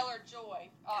Anya Taylor-Joy,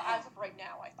 as of right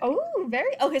now, I think. Oh,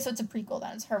 okay, so it's a prequel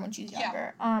then. It's her when she's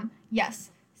younger. Yeah.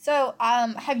 Yes. So,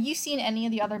 have you seen any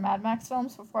of the other Mad Max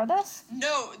films before this?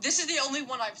 No, this is the only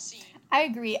one I've seen. I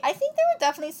agree. I think there were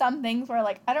definitely some things where,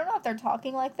 I don't know if they're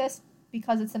talking like this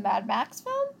because it's a Mad Max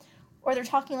film, or they're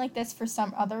talking like this for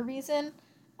some other reason.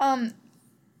 I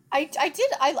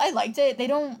liked it. I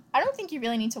don't think you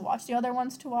really need to watch the other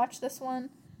ones to watch this one.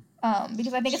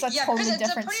 Because I think it's a totally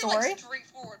different story. It's a pretty,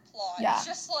 straightforward plot. Yeah. It's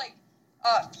just,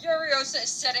 Furiosa is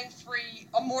setting free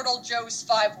Immortal Joe's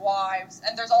 5 wives,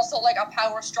 and there's also, a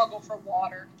power struggle for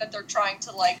water that they're trying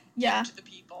to, give to the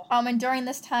people. And during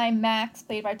this time, Max,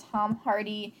 played by Tom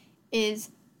Hardy, is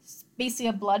basically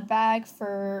a blood bag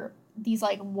for these,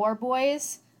 war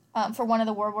boys, for one of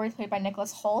the war boys played by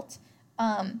Nicholas Hoult.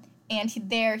 And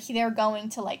they're going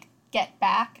to, like, get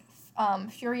back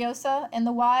Furiosa and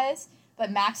the Wise, but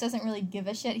Max doesn't really give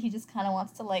a shit. He just kind of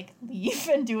wants to, like, leave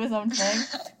and do his own thing.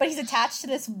 But he's attached to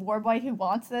this war boy who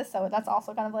wants this, so that's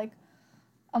also kind of, like,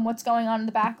 what's going on in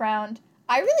the background.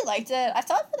 I really liked it. I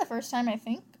saw it for the first time, I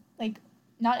think, like,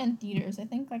 not in theaters. I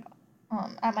think, like,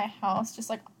 at my house, just,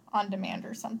 like, on demand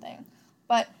or something.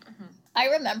 But I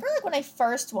remember, like, when I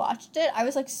first watched it, I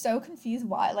was, like, so confused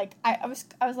why. Like, I was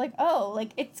like, oh,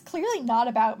 like, it's clearly not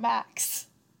about Max.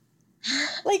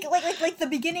 like, the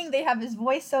beginning, they have his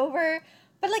voiceover,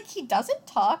 but, like, he doesn't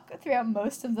talk throughout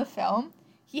most of the film.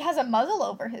 He has a muzzle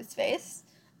over his face.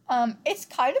 It's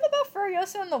kind of about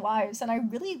Furiosa and the Wives, and I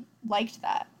really liked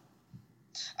that.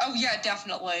 Oh, yeah,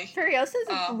 definitely. Furiosa's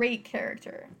a great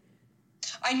character.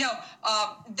 I know.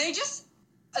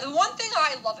 The one thing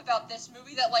I love about this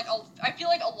movie that, like, I feel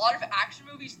like a lot of action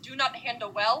movies do not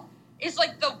handle well is,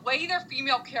 like, the way their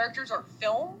female characters are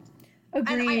filmed.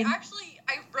 Agreed. And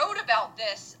I wrote about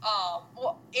this,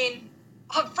 in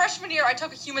freshman year, I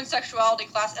took a human sexuality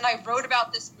class, and I wrote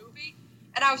about this movie,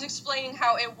 and I was explaining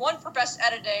how it won for best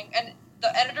editing, and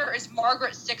the editor is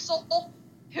Margaret Sixel,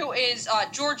 who is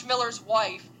George Miller's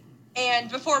wife. And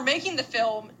before making the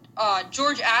film,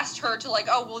 George asked her to, like,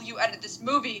 oh, will you edit this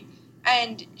movie?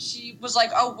 And she was like,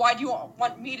 oh, why do you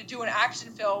want me to do an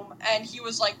action film? And he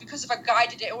was like, because if a guy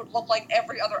did it, it would look like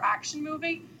every other action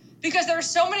movie. Because there are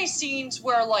so many scenes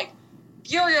where, like,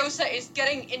 Furiosa is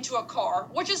getting into a car,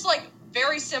 which is, like,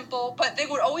 very simple, but they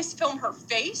would always film her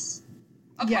face,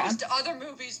 opposed to other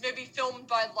movies maybe filmed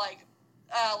by, like,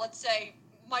 let's say,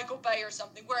 Michael Bay or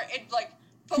something, where it, like,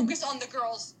 focus on the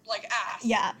girl's, like, ass.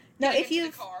 Yeah. No, if you...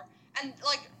 the car. And,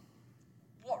 like,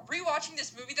 rewatching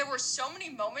this movie, there were so many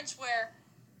moments where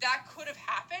that could have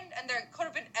happened, and there could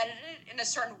have been edited in a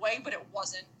certain way, but it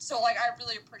wasn't. So, like, I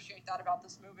really appreciate that about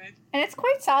this movie. And it's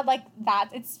quite sad, like, that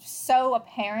it's so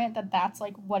apparent that that's,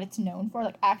 like, what it's known for.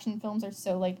 Like, action films are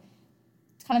so, like,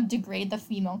 kind of degrade the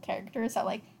female characters that,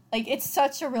 like, it's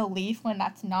such a relief when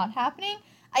that's not happening.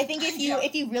 I think if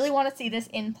you really want to see this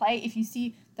in play, if you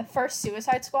see the first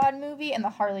Suicide Squad movie and the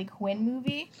Harley Quinn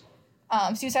movie,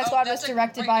 Suicide Squad was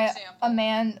directed by a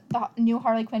man. The new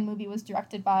Harley Quinn movie was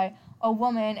directed by a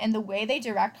woman, and the way they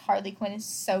direct Harley Quinn is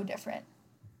so different.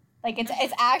 Like,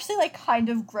 it's actually, like, kind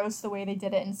of gross the way they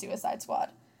did it in Suicide Squad.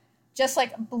 Just,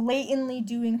 like, blatantly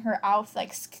doing her outfit,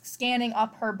 like, scanning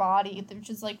up her body,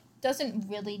 which is, like, doesn't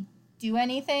really do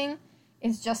anything.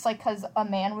 It's just, like, because a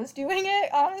man was doing it,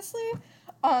 honestly.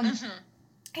 I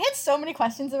had so many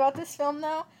questions about this film,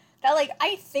 though, that, like,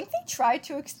 I think they tried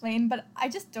to explain, but I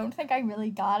just don't think I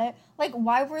really got it. Like,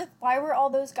 why were all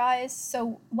those guys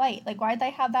so white? Like, why'd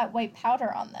they have that white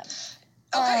powder on them?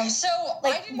 Okay, so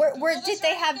like, did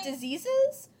they have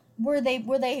diseases? Were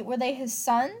they his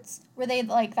sons? Were they,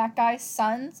 like, that guy's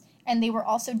sons? And they were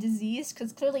also diseased?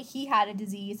 Because clearly he had a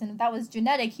disease, and if that was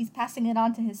genetic, he's passing it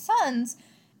on to his sons.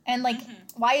 And, like,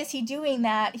 why is he doing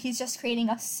that? He's just creating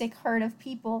a sick herd of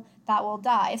people that will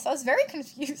die. So I was very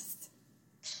confused.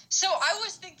 So I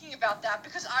was thinking about that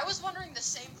because I was wondering the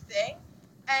same thing,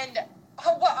 and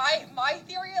my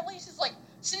theory at least is, like,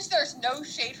 since there's no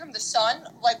shade from the sun,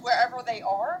 like, wherever they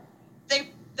are, they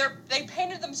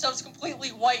painted themselves completely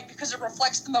white because it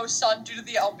reflects the most sun due to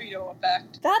the albedo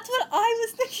effect. That's what I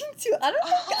was thinking too.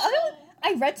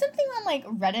 I read something on, like,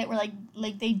 Reddit where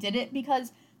like they did it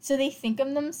because so they think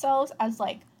of themselves as,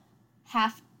 like,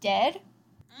 half dead.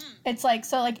 It's like,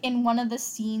 so, like, in one of the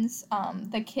scenes,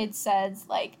 the kid says,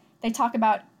 like, they talk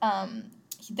about,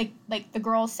 the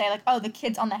girls say, like, oh, the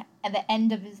kid's at the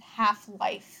end of his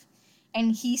half-life.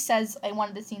 And he says, in one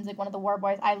of the scenes, like, one of the war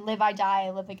boys, I live, I die, I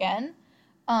live again.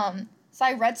 So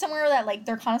I read somewhere that, like,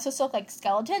 they're kind of supposed to look like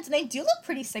skeletons, and they do look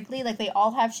pretty sickly. Like, they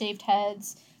all have shaved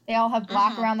heads. They all have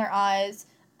black around their eyes.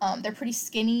 They're pretty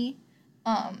skinny.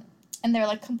 And they're,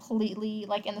 like, completely,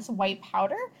 like, in this white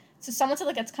powder. So someone said,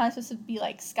 like, it's kind of supposed to be,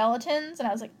 like, skeletons, and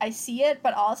I was like, I see it,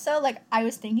 but also, like, I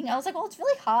was like, well, it's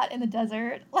really hot in the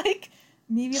desert. Like,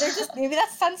 maybe that's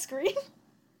sunscreen.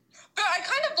 But I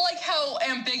kind of like how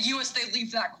ambiguous they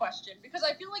leave that question, because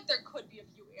I feel like there could be a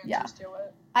few answers to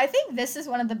it. I think this is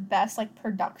one of the best, like,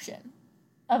 production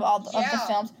of all of the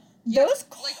films. Yeah, those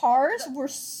cars were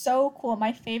so cool.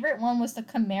 My favorite one was the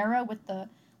Camaro with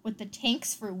the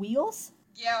tanks for wheels.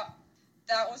 Yeah.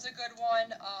 That was a good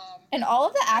one. And all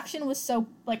of the action was so,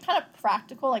 like, kind of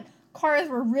practical. Like, cars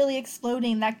were really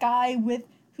exploding. That guy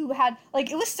who had,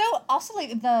 like, it was so, also,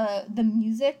 like, the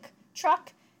music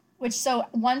truck, which, so,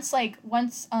 once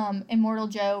Immortal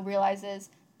Joe realizes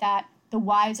that the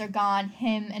wives are gone,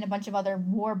 him and a bunch of other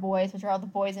war boys, which are all the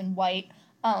boys in white,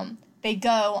 they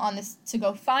go on this to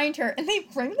go find her, and they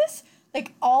bring this,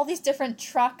 like, all these different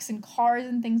trucks and cars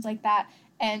and things like that,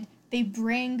 and they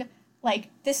bring, like,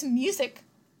 this music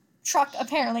truck,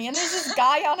 apparently, and there's this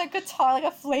guy on a guitar, like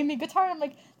a flaming guitar, and I'm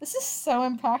like, this is so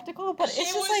impractical, but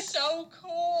it's just, like... so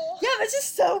cool! Yeah, it's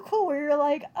just so cool, where you're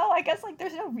like, oh, I guess, like,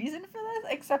 there's no reason for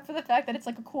this, except for the fact that it's,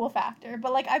 like, a cool factor,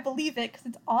 but, like, I believe it, because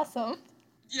it's awesome.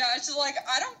 Yeah, it's just like,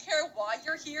 I don't care why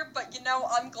you're here, but, you know,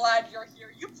 I'm glad you're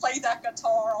here. You play that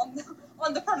guitar on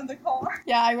the front of the car.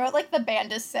 Yeah, I wrote, like, the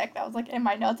band is sick. That was, like, in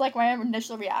my notes, like, my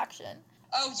initial reaction.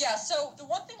 Oh, yeah, so the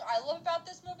one thing I love about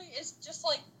this movie is just,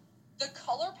 like, the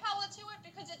color palette to it,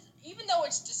 because it's, even though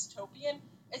it's dystopian,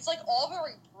 it's, like, all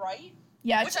very bright.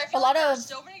 Yeah, which I feel like there are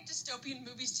so many dystopian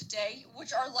movies today,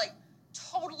 which are, like,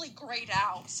 totally grayed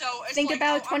out. So it's think like,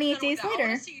 about 28 Days Later. I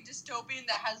want to see a dystopian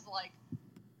that has, like,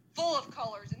 full of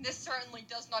colors, and this certainly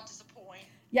does not disappoint.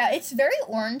 Yeah, it's very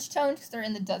orange toned, because they're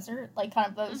in the desert, like, kind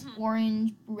of those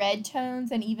orange, red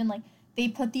tones, and even, like, they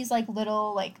put these, like,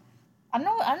 little, like, I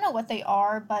don't know what they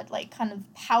are, but, like, kind of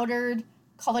powdered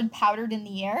in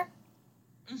the air.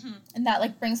 Mm-hmm. And that,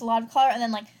 like, brings a lot of color. And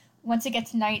then, like, once it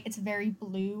gets night, it's very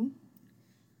blue.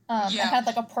 And kind of,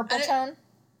 like, a purple tone.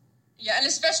 Yeah, and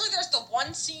especially there's the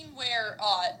one scene where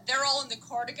they're all in the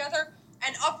car together,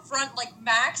 and up front, like,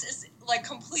 Max is, like,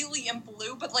 completely in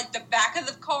blue, but, like, the back of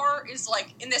the car is,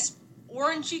 like, in this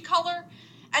orangey color.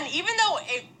 And even though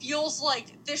it feels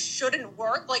like this shouldn't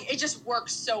work, like, it just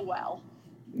works so well.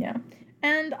 Yeah.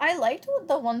 And I liked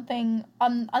the one thing,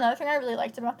 another thing I really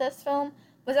liked about this film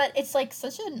was that it's, like,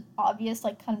 such an obvious,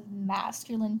 like, kind of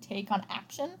masculine take on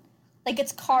action. Like,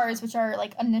 it's cars, which are,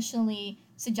 like, initially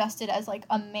suggested as, like,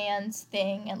 a man's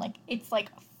thing, and, like, it's, like,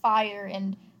 fire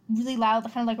and really loud,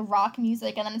 kind of, like, rock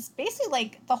music, and then it's basically,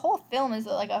 like, the whole film is,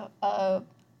 like,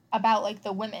 about, like,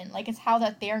 the women. Like, it's how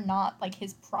that they're not, like,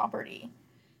 his property.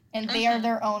 And they are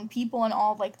their own people, and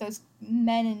all, like, those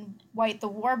men in white, the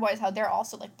war boys, how they're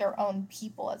also, like, their own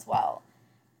people as well.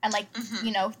 And, like,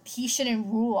 you know, he shouldn't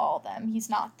rule all of them. He's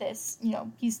not this, you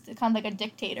know, he's kind of like a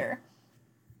dictator.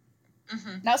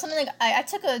 That was something, like, I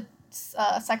took a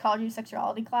psychology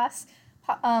sexuality class,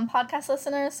 podcast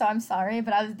listener, so I'm sorry,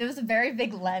 but there was a very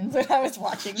big lens when I was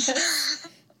watching this.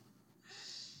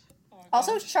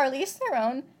 Also, Charlize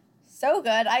Theron, so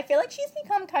good. I feel like she's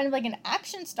become kind of like an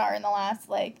action star in the last,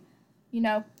 like, you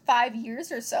know, 5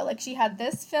 years or so. Like, she had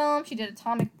this film, she did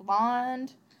Atomic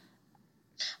Blonde.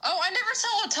 Oh, I never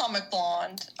saw Atomic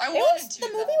Blonde. The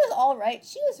movie was all right.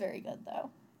 She was very good, though.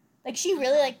 Like, she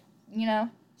really, like, you know,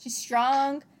 she's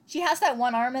strong. She has that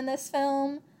one arm in this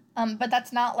film, but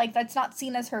that's not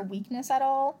seen as her weakness at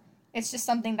all. It's just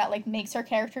something that, like, makes her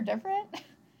character different.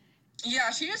 Yeah,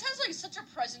 she just has, like, such a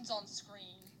presence on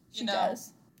screen. She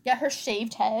does. Yeah, her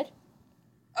shaved head.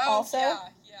 Oh, also. Yeah.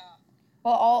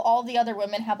 Well, all the other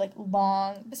women have, like,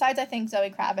 long, besides, I think, Zoe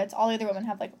Kravitz, all the other women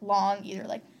have, like, long, either,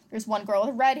 like, there's one girl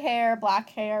with red hair, black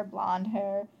hair, blonde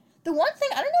hair. The one thing,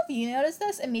 I don't know if you noticed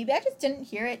this, and maybe I just didn't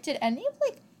hear it, did any of,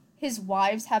 like, his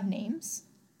wives have names?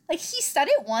 Like, he said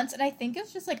it once, and I think it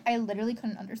was just, like, I literally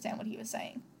couldn't understand what he was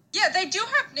saying. Yeah, they do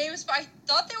have names, but I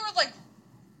thought they were, like,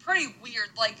 pretty weird.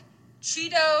 Like,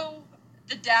 Cheeto,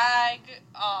 the Dag,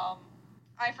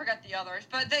 I forgot the others,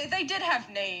 but they did have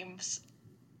names.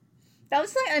 That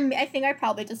was, like, I think I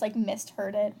probably just, like,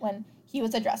 misheard it when he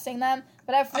was addressing them,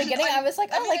 but I was forgetting, I was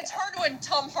like, oh, like... it's hard when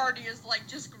Tom Hardy is, like,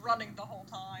 just grunting the whole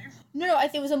time. No, I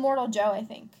think it was Immortal Joe, I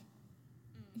think,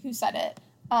 who said it.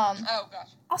 Oh, gosh.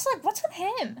 Also, like, what's with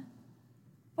him?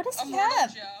 What does he Immortal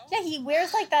have? Joe? Yeah, he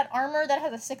wears, like, that armor that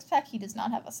has a six-pack. He does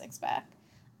not have a six-pack.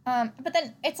 But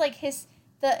then it's, like,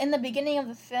 in the beginning of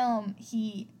the film,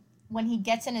 when he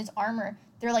gets in his armor,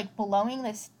 they're, like, blowing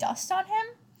this dust on him.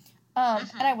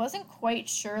 And I wasn't quite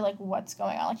sure, like, what's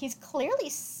going on. Like, he's clearly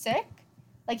sick.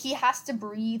 Like, he has to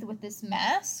breathe with this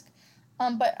mask.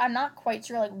 But I'm not quite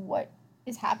sure, like, what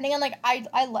is happening. And, like, I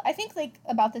think, like,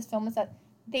 about this film is that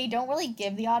they don't really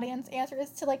give the audience answers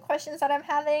to, like, questions that I'm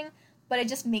having, but it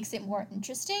just makes it more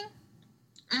interesting.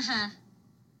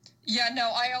 Yeah,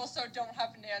 no, I also don't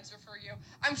have an answer for you.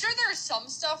 I'm sure there's some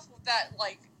stuff that,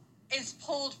 like, is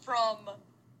pulled from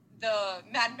the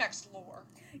Mad Max lore.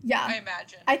 Yeah. I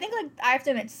imagine. I think, like, I have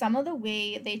to admit, some of the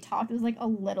way they talked was, like, a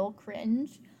little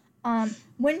cringe.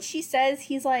 When she says,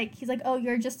 he's like, oh,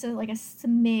 you're just like a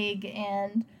smig,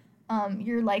 and,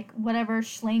 you're, like, whatever,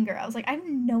 Schlanger. I was like, I have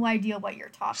no idea what you're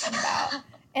talking about.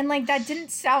 And, like, that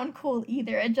didn't sound cool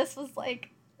either. It just was,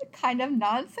 like, kind of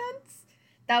nonsense.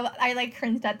 That I, like,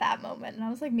 cringed at that moment. And I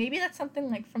was like, maybe that's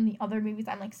something, like, from the other movies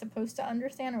I'm, like, supposed to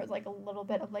understand, or it was, like, a little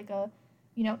bit of, like, a,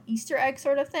 you know, Easter egg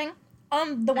sort of thing.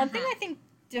 The one thing I think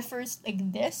differs,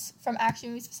 like, this from action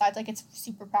movies, besides, like, it's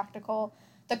super practical,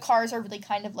 the cars are really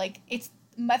kind of like,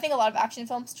 I think a lot of action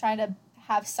films try to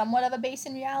have somewhat of a base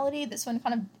in reality. This one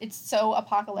kind of, it's so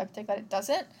apocalyptic that it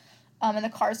doesn't. And the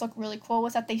cars look really cool,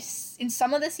 was that in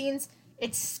some of the scenes,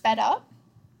 it's sped up.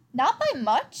 Not by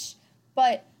much,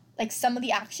 but, like, some of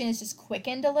the action is just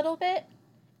quickened a little bit.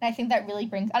 And I think that really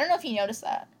brings, I don't know if you noticed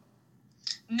that.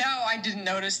 No, I didn't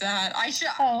notice that. I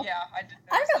didn't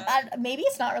notice that. Maybe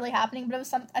it's not really happening, but it was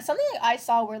something like I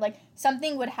saw where, like,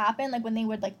 something would happen, like, when they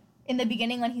would, like, in the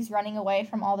beginning when he's running away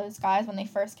from all those guys when they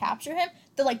first capture him,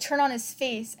 they'll, like, turn on his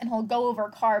face and he'll go over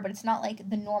a car, but it's not, like,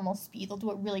 the normal speed. They'll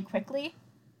do it really quickly.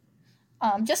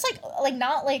 Just, like,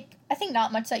 not, like, I think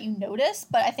not much that you notice,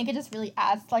 but I think it just really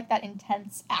adds to, like, that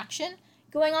intense action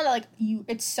going on that, like,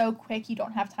 it's so quick you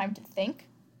don't have time to think.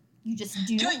 You just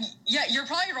do. Yeah, you're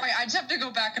probably right. I just have to go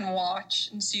back and watch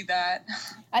and see that.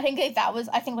 I think, like,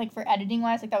 like, for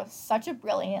editing-wise, like, that was such a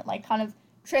brilliant, like, kind of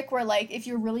trick where, like, if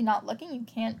you're really not looking, you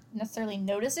can't necessarily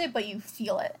notice it, but you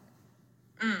feel it.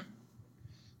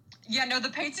 Yeah, no, the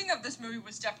pacing of this movie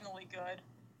was definitely good.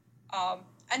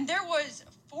 And there was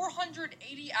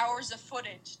 480 hours of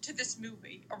footage to this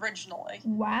movie originally.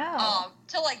 Wow.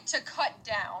 To cut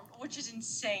down, which is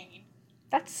insane.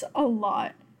 That's a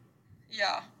lot.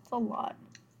 Yeah. It's a lot.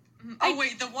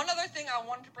 Wait, the one other thing I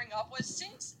wanted to bring up was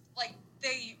since, like,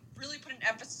 they really put an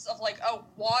emphasis of, like,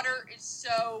 water is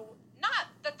so, not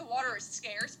that the water is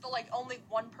scarce, but, like, only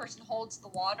one person holds the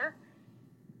water.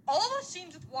 All of the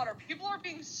scenes with water, people are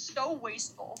being so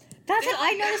wasteful. That's what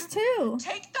I noticed too.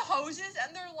 Take the hoses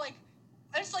and they're like,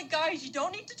 it's like, guys, you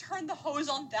don't need to turn the hose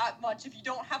on that much if you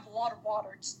don't have a lot of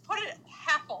water. Just put it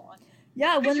half on.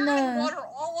 Yeah, when you're getting water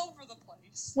all over the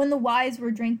place. When the Ys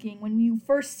were drinking, when you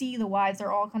first see the Ys,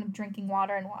 they're all kind of drinking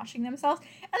water and washing themselves.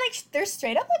 And, like, they're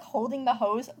straight up, like, holding the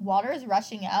hose. Water is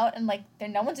rushing out and, like,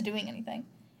 no one's doing anything.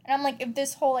 And I'm like, if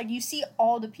this whole, like, you see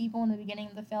all the people in the beginning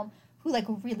of the film who, like,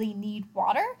 really need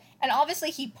water. And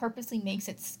obviously he purposely makes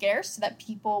it scarce so that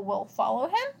people will follow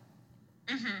him.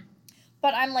 Mm-hmm.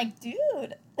 But I'm like,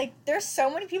 dude, like, there's so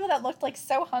many people that looked, like,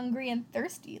 so hungry and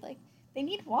thirsty. Like, they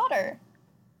need water.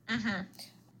 Mm-hmm.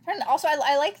 And also,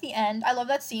 I like the end. I love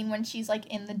that scene when she's, like,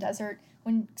 in the desert.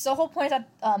 So the whole point is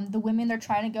that the women, they're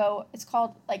trying to go, it's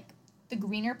called, like, the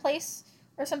greener place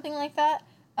or something like that.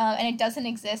 And it doesn't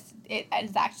exist. It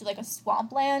is actually, like, a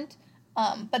swampland.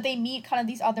 But they meet kind of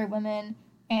these other women,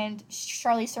 and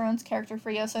Charlize Theron's character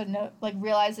Furiosa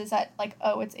realizes that, like,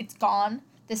 it's gone.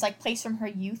 This, like, place from her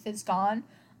youth is gone.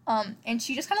 And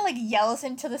she just kind of, like, yells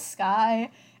into the sky,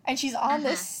 and she's on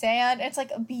this sand. It's, like,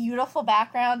 a beautiful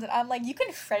background, and I'm like, you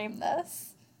can frame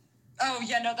this. Oh,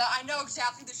 yeah, no, I know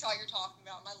exactly the shot you're talking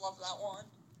about, and I love that one.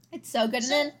 It's so good.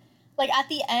 And then, like, at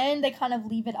the end, they kind of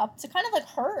leave it up to kind of, like,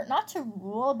 her, not to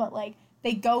rule, but, like,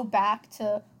 they go back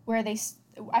to where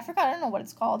I forgot, I don't know what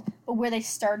it's called, but where they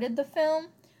started the film,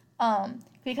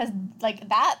 because, like,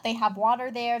 they have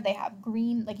water there, they have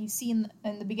green, like, you see in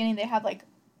the beginning, they have, like,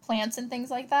 plants and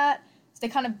things like that, so they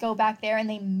kind of go back there and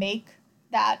they make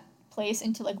that place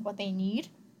into, like, what they need,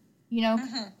 you know,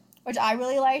 which I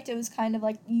really liked. It was kind of,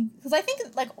 like, because I think,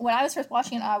 like, when I was first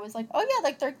watching it, I was like, oh, yeah,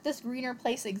 like, this greener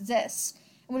place exists,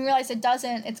 and when we realized it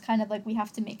doesn't, it's kind of, like, we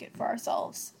have to make it for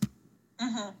ourselves.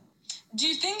 Do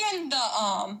you think in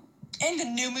the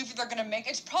new movie they're gonna make,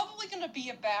 it's probably gonna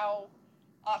be about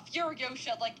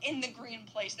Furiosa, like, in the green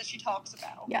place that she talks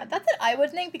about? Yeah, that's what I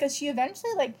would think, because she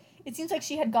eventually, like, it seems like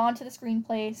she had gone to this green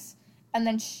place, and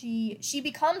then she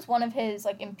becomes one of his,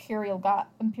 like, imperial,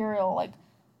 like,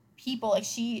 people. Like,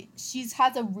 she's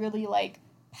has a really, like,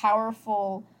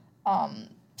 powerful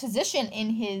position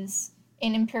in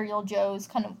Imperial Joe's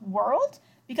kind of world.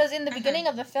 Because in the beginning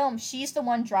of the film, she's the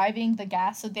one driving the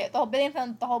gas. So the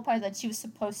whole point is that she was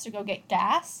supposed to go get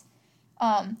gas,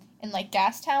 in, like,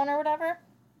 Gastown or whatever.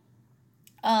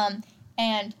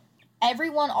 And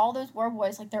everyone, all those war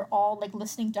boys, like, they're all, like,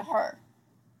 listening to her.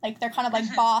 Like, they're kind of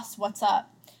like, boss, what's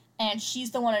up? And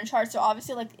she's the one in charge. So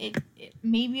obviously, like, it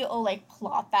maybe it'll, like,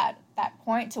 plot that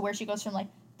point to where she goes from, like,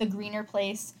 the greener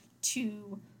place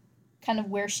to kind of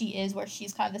where she is, where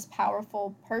she's kind of this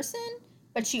powerful person.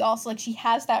 But she also, like, she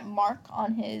has that mark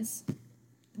on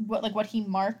what he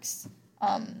marks,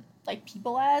 like,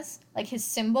 people as, like, his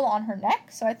symbol on her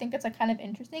neck. So I think it's, like, kind of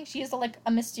interesting. She has, like,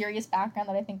 a mysterious background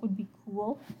that I think would be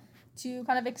cool to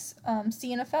kind of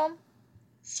see in a film.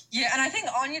 Yeah, and I think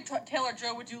Anya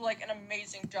Taylor-Joy would do, like, an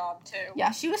amazing job, too.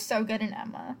 Yeah, she was so good in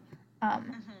Emma.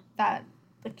 That,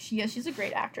 like, she's a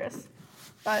great actress.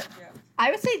 But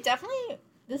I would say definitely,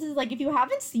 this is, like, if you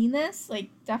haven't seen this, like,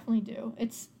 definitely do.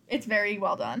 It's very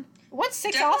well done. Won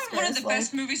 6 Oscars. Definitely one of the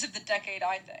best movies of the decade,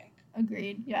 I think.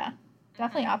 Agreed, yeah.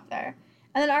 Definitely up there.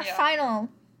 And then our final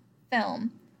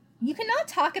film you cannot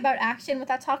talk about action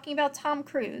without talking about Tom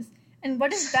Cruise. And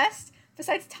what is best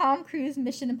besides Tom Cruise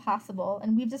Mission Impossible?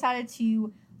 And we've decided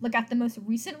to look at the most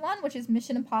recent one, which is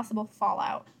Mission Impossible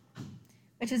Fallout,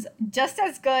 which is just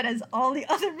as good as all the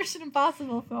other Mission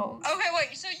Impossible films. Okay,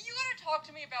 wait, so you gotta talk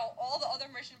to me about all the other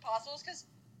Mission Impossibles, because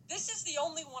this is the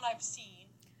only one I've seen.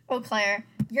 Oh, Claire,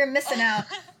 you're missing out.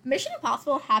 Mission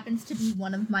Impossible happens to be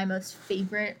one of my most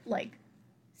favorite, like,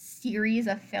 series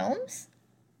of films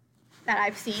that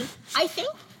I've seen. I think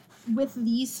with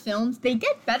these films, they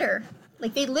get better.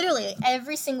 Like, they literally,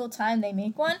 every single time they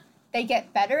make one, they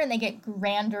get better and they get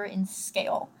grander in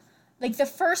scale. Like, the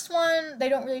first one, they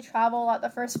don't really travel a lot. The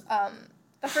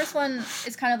first one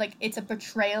is kind of like, it's a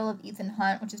portrayal of Ethan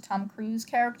Hunt, which is Tom Cruise's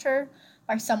character,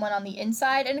 by someone on the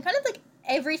inside. And kind of like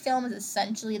every film is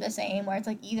essentially the same, where it's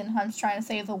like Ethan Hunt's trying to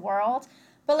save the world.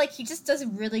 But like, he just does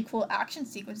really cool action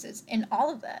sequences in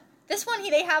all of it. This one,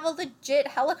 they have a legit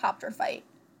helicopter fight.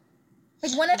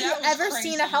 Like, when have you ever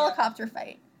seen a helicopter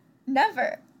fight?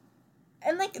 Never.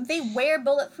 And like, they wear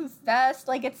bulletproof vests.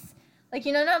 Like, it's like,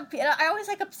 you know, I always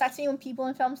like upsets me when people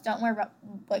in films don't wear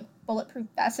like bulletproof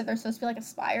vests if they're supposed to be like a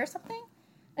spy or something.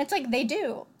 And it's like, they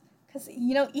do, because,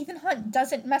 you know, Ethan Hunt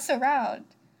doesn't mess around.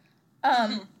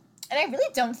 And I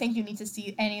really don't think you need to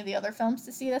see any of the other films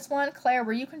to see this one. Claire,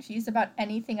 were you confused about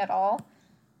anything at all?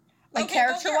 Like, okay,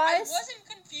 character-wise? I wasn't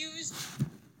confused.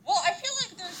 Well, I feel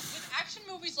like with action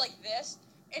movies like this,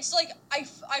 it's like I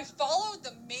follow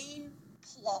the main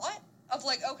plot of,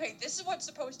 like, okay, this is what's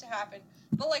supposed to happen.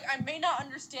 But, like, I may not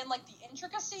understand, like, the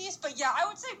intricacies. But, yeah, I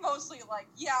would say mostly, like,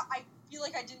 yeah, I feel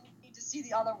like I didn't need to see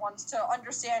the other ones to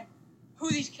understand who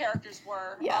these characters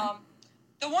were. Yeah.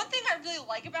 The one thing I really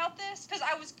like about this, because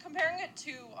I was comparing it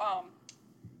to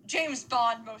James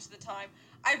Bond most of the time,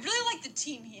 I really like the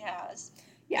team he has.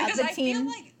 Yeah, because I feel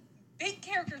like big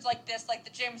characters like this, like the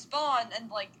James Bond and,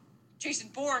 like, Jason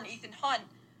Bourne, Ethan Hunt,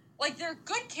 like, they're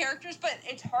good characters, but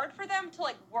it's hard for them to,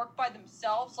 like, work by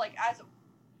themselves, like,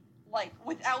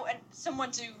 without someone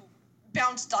to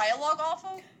bounce dialogue off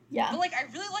of. Yeah. But, like, I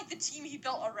really like the team he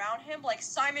built around him, like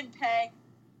Simon Pegg.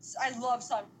 I love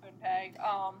Simon Pegg.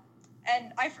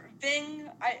 And Ving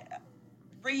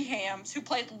Rhames, who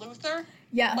played Luther.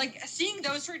 Yeah. Like, seeing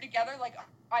those three together, like,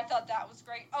 I thought that was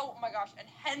great. Oh my gosh, and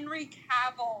Henry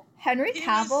Cavill. He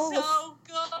was so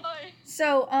good.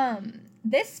 So,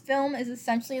 this film is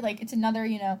essentially, like, it's another,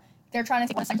 you know, they're trying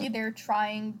to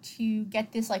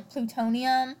get this, like,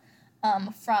 plutonium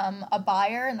from a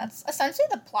buyer, and that's essentially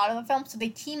the plot of the film. So they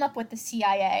team up with the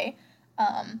CIA.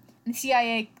 And the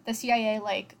CIA,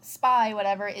 like, spy,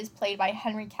 whatever, is played by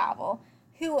Henry Cavill,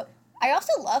 who I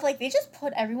also love. Like, they just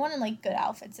put everyone in, like, good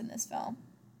outfits in this film.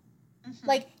 Mm-hmm.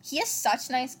 Like, he has such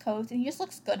nice coats, and he just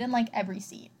looks good in, like, every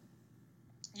scene.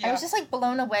 Yeah. I was just, like,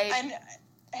 blown away. And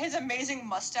his amazing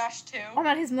mustache, too. Oh,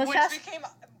 man, his mustache. Which became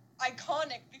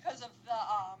iconic because of the,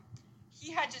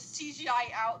 he had to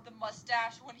CGI out the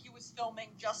mustache when he was filming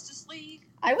Justice League.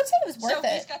 I would say it was worth it.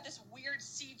 So he's got this weird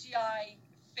CGI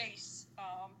face.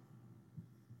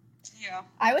 Yeah.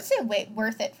 I would say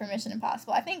worth it for Mission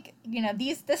Impossible. I think, you know,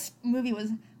 this movie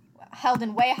was held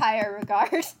in way higher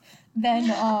regard than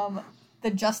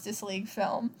the Justice League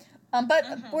film. But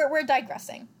we're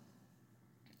digressing.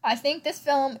 I think this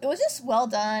film, it was just well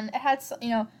done. It had, you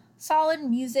know, solid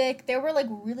music. There were, like,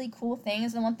 really cool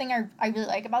things. And one thing I really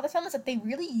like about the film is that they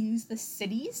really use the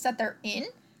cities that they're in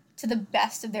to the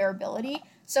best of their ability.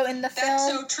 So in the film, that's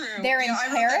so true. They're in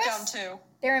Paris. I wrote that down too.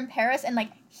 They're in Paris, and, like,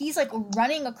 he's, like,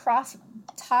 running across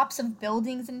tops of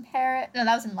buildings in Paris. No,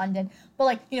 that was in London. But,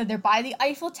 like, you know, they're by the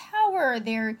Eiffel Tower.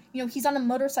 They're, you know, he's on a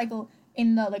motorcycle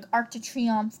in the, like, Arc de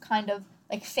Triomphe kind of,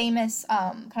 like, famous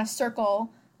kind of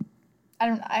circle.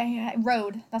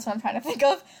 Road. That's what I'm trying to think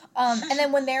of. And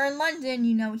then when they're in London,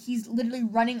 you know, he's literally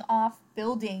running off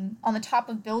on the top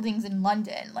of buildings in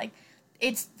London. Like,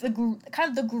 it's the kind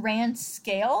of the grand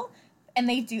scale. And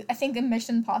I think in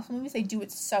Mission Impossible movies, they do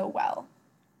it so well.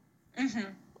 Mm-hmm.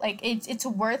 Like, it's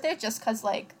worth it just because,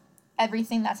 like,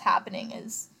 everything that's happening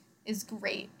is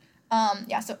great.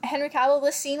 Yeah, so Henry Cavill,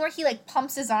 the scene where he, like,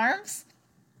 pumps his arms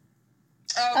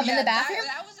in the bathroom.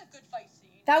 That was a good fight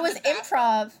scene. That was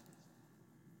improv.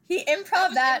 He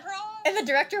improv that, and the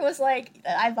director was like,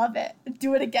 I love it.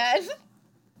 Do it again.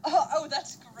 Oh,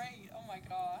 that's great. Oh, my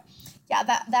gosh. Yeah,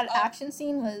 that action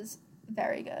scene was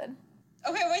very good.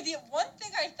 Okay, wait, the one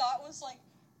thing I thought was, like,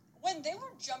 when they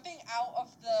were jumping out of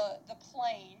the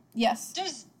plane... Yes.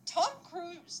 Does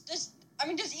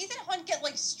Ethan Hunt get,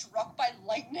 like, struck by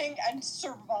lightning and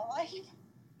survive?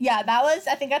 Yeah,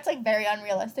 I think that's, like, very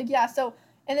unrealistic. Yeah, so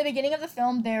in the beginning of the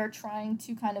film, they're trying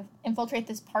to kind of infiltrate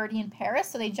this party in Paris,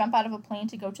 so they jump out of a plane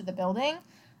to go to the building.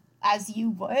 as you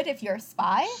would if you're a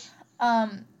spy.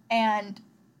 And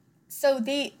so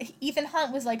Ethan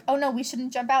Hunt was like, oh no, we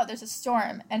shouldn't jump out, there's a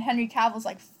storm. And Henry Cavill's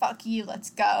like, fuck you, let's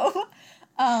go.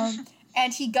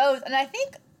 And he goes, and I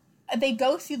think they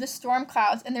go through the storm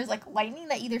clouds, and there's like lightning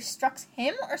that either strikes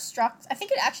him or I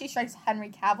think it actually strikes Henry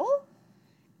Cavill.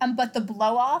 But the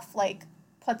blow off like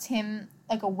puts him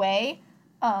like away.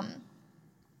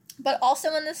 But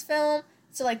also in this film,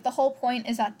 so like the whole point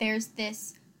is that there's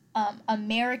this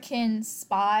American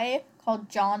spy called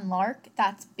John Lark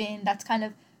that's kind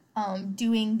of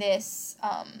doing this,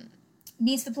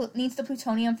 needs the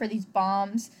plutonium for these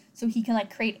bombs so he can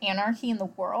like create anarchy in the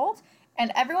world.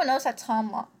 And everyone knows that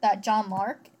John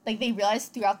Lark, like they realize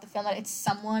throughout the film that it's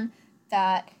someone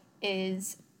that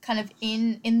is kind of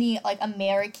in the like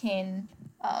American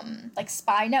like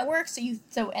spy network.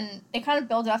 And they kind of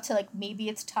build it up to like maybe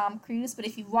it's Tom Cruise, but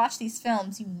if you watch these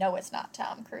films, you know it's not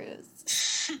Tom Cruise.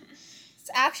 It's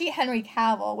actually Henry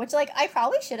Cavill, which like I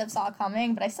probably should have saw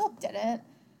coming, but I still didn't.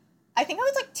 I think I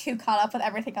was like too caught up with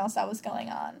everything else that was going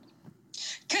on.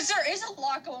 Because there is a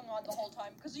lot going on the whole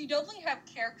time. Because you definitely have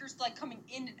characters like coming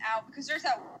in and out. Because there's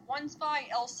that one spy,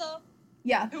 Elsa.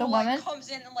 Yeah, who, the like, woman comes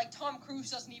in and like Tom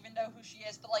Cruise doesn't even know who she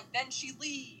is, but like then she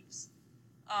leaves.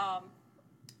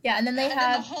 Yeah, and then they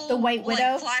have the White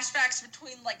Widow. Like, flashbacks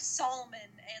between like Solomon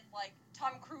and like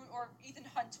Tom Cruise or Ethan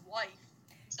Hunt's wife.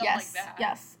 Stuff like that.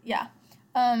 Yes, yeah.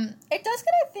 It does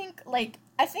kind of think like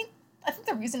I think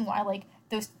the reason why like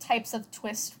those types of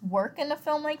twists work in a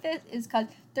film like this is because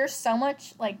there's so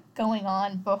much like going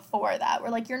on before that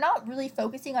where like you're not really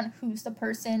focusing on who's the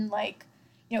person, like,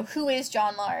 you know, who is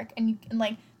John Lark, and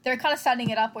like they're kind of setting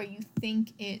it up where you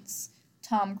think it's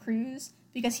Tom Cruise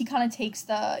because he kind of takes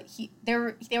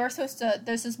there's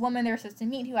this woman they were supposed to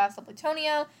meet who has the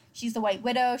plutonium. She's the White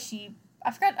Widow.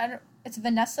 It's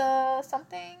Vanessa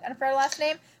something. I don't forget her last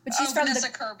name, but she's from Vanessa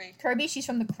Kirby. Kirby. She's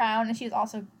from The Crown, and she has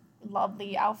also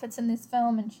lovely outfits in this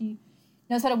film, and she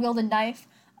knows how to wield a knife.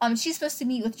 She's supposed to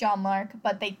meet with John Lark,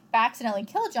 but they accidentally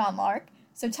kill John Lark.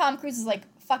 So Tom Cruise is like,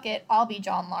 "Fuck it, I'll be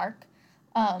John Lark."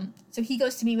 So he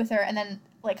goes to meet with her, and then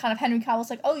like kind of Henry Cavill's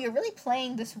like, "Oh, you're really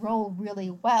playing this role really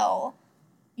well,"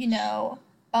 you know,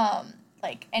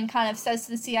 like, and kind of says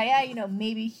to the CIA, you know,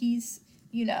 maybe he's,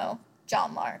 you know,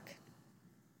 John Lark.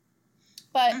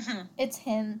 But it's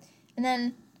him. And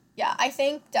then, yeah, I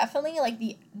think definitely, like,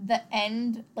 the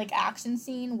end, like, action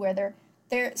scene where they're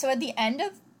so at the end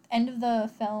of the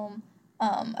film,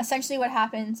 essentially what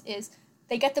happens is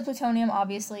they get the plutonium,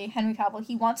 obviously. Henry Cavill,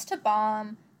 he wants to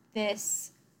bomb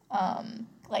this,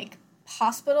 like,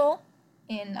 hospital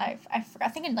in, I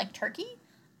think in, like, Turkey.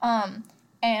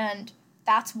 And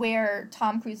that's where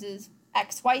Tom Cruise's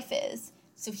ex-wife is.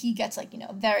 So he gets, like, you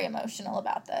know, very emotional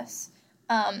about this.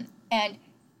 And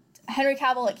Henry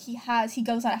Cavill, like, he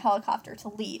goes on a helicopter to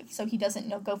leave, so he doesn't, you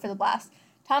know, go for the blast.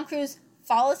 Tom Cruise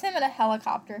follows him in a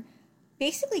helicopter,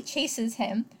 basically chases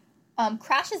him,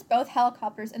 crashes both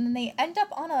helicopters, and then they end up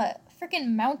on a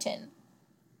freaking mountain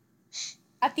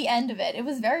at the end of it. It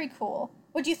was very cool.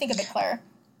 What do you think of it, Claire?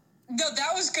 No,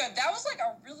 that was good. That was, like,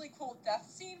 a really cool death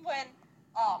scene when,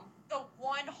 the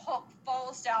one hook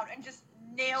falls down and just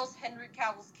nails Henry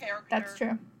Cavill's character. That's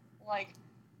true. Like,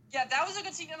 yeah, that was a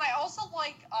good scene, and I also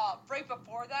like right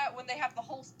before that when they have the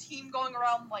whole team going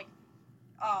around like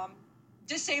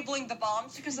disabling the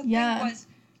bombs, because the thing was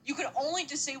you could only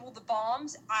disable the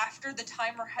bombs after the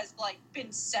timer has like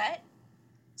been set,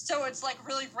 so it's like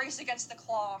really race against the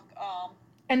clock.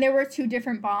 And there were 2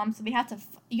 different bombs, so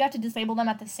you got to disable them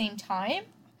at the same time.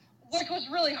 Like, it was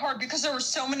really hard because there were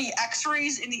so many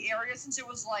X-rays in the area since it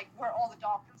was like where all the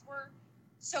doctors were.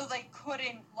 So they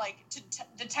couldn't, like,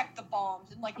 detect the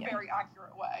bombs in, like, a very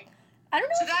accurate way. I don't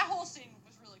know. So that whole scene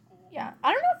was really cool. Yeah.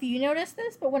 I don't know if you noticed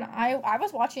this, but when I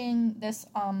was watching this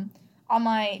on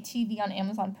my TV on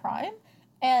Amazon Prime,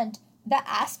 and the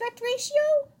aspect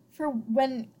ratio for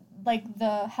when, like,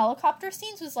 the helicopter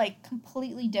scenes was, like,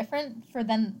 completely different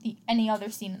than any other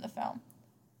scene in the film.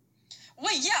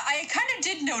 Wait, yeah, I kind of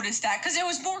did notice that, because it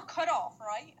was more cut off,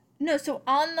 right? No, so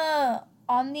on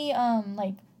the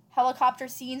like, helicopter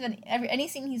scenes and any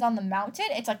scene he's on the mountain,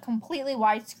 it's like completely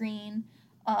widescreen,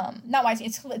 not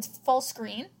widescreen, it's full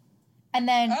screen, and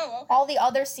then all the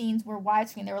other scenes were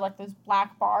widescreen. They were like those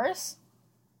black bars.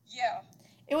 Yeah,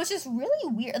 it was just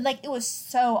really weird. Like, it was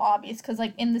so obvious because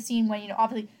like in the scene when, you know,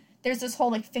 obviously there's this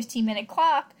whole like 15-minute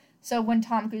clock, so when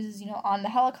Tom Cruise is, you know, on the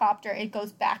helicopter, it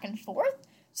goes back and forth.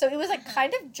 So it was like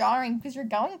kind of jarring because you're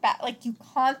going back, like you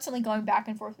constantly going back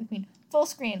and forth between full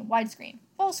screen, widescreen,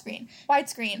 full screen,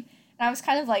 widescreen. And I was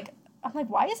kind of like,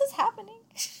 why is this happening?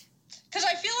 Because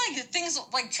I feel like things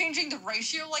like changing the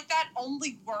ratio like that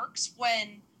only works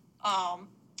when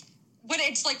when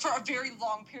it's, like, for a very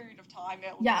long period of time,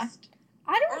 at least.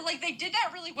 Yeah. Or, like, they did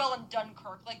that really well in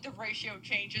Dunkirk, like, the ratio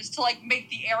changes to, like, make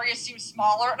the area seem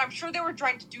smaller, and I'm sure they were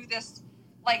trying to do this,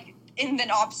 like, in the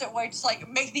opposite way, just, like,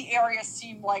 make the area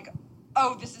seem like,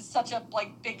 oh, this is such a,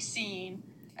 like, big scene,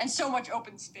 and so much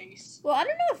open space. Well, I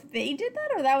don't know if they did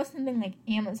that, or that was something, like,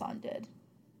 Amazon did.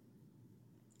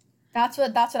 That's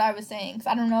what I was saying, because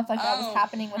I don't know if, like, that was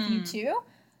happening with you, too.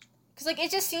 Because, like,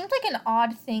 it just seemed like an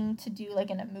odd thing to do, like,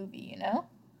 in a movie, you know?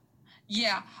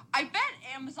 Yeah, I bet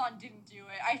Amazon didn't do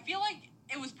it. I feel like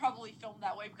it was probably filmed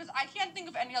that way, because I can't think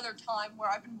of any other time where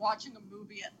I've been watching a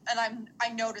movie and I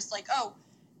noticed, like, oh,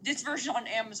 this version on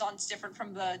Amazon's different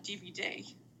from the DVD.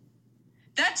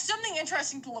 That's something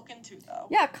interesting to look into, though.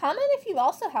 Yeah, comment if you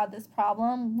also had this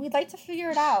problem. We'd like to figure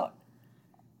it out.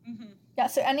 Mm-hmm. Yeah,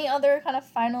 so any other kind of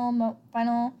final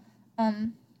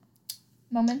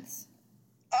moments?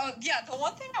 Yeah, the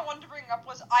one thing I wanted to bring up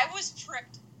was I was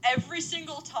tricked every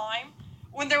single time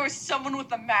when there was someone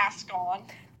with a mask on.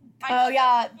 Oh,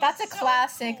 yeah, that's a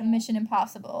classic cool Mission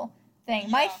Impossible thing. Yeah.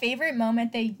 My favorite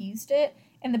moment they used it,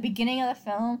 in the beginning of the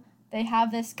film, they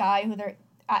have this guy who they're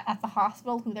at the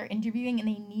hospital who they're interviewing, and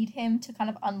they need him to kind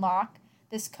of unlock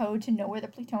this code to know where the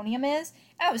plutonium is.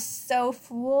 I was so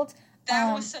fooled.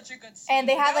 That was such a good scene. And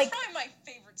they have, that was probably my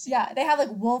favorite scene. Yeah, they have, like,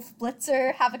 Wolf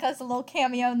Blitzer have, like, a little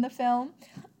cameo in the film.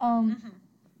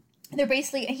 He's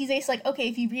basically like, okay,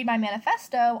 if you read my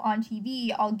manifesto on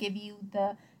TV, I'll give you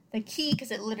the key,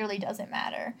 because it literally doesn't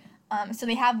matter. So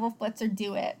they have Wolf Blitzer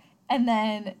do it, and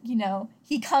then, you know,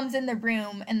 he comes in the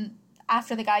room, and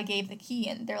after the guy gave the key,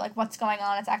 and they're like, what's going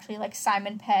on? It's actually, like,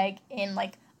 Simon Pegg in,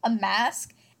 like, a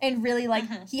mask, and really, like,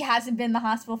 he hasn't been in the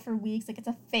hospital for weeks, like, it's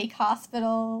a fake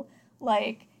hospital,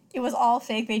 like, it was all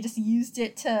fake. They just used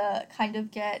it to kind of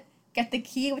get the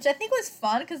key, which I think was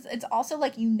fun, because it's also,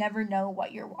 like, you never know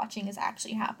what you're watching is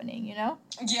actually happening, you know?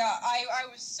 Yeah, I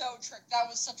was so tricked. That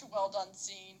was such a well-done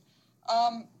scene.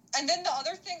 And then the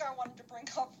other thing I wanted to bring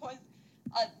up was,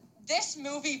 this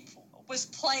movie was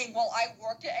playing while I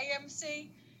worked at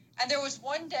AMC, and there was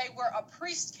one day where a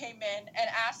priest came in and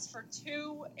asked for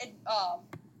 2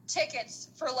 tickets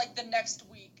for, like, the next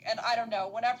week. And I don't know,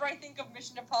 whenever I think of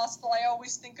Mission Impossible, I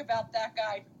always think about that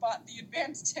guy who bought the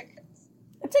advance tickets.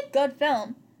 It's a good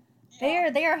film. Yeah.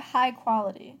 They are high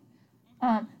quality.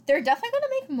 They're definitely going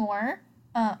to make more.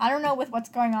 I don't know with what's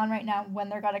going on right now when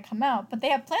they're going to come out, but they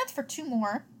have plans for 2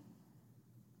 more.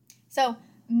 So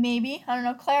maybe, I don't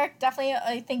know, Claire, definitely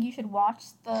I think you should watch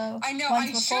the I know, ones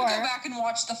I before. should go back and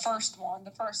watch the first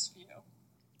few.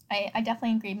 I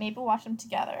definitely agree. Maybe we'll watch them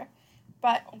together.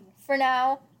 But for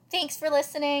now, thanks for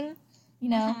listening. You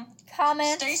know,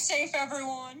 comment. Stay safe,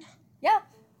 everyone. Yeah.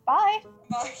 Bye.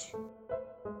 Bye.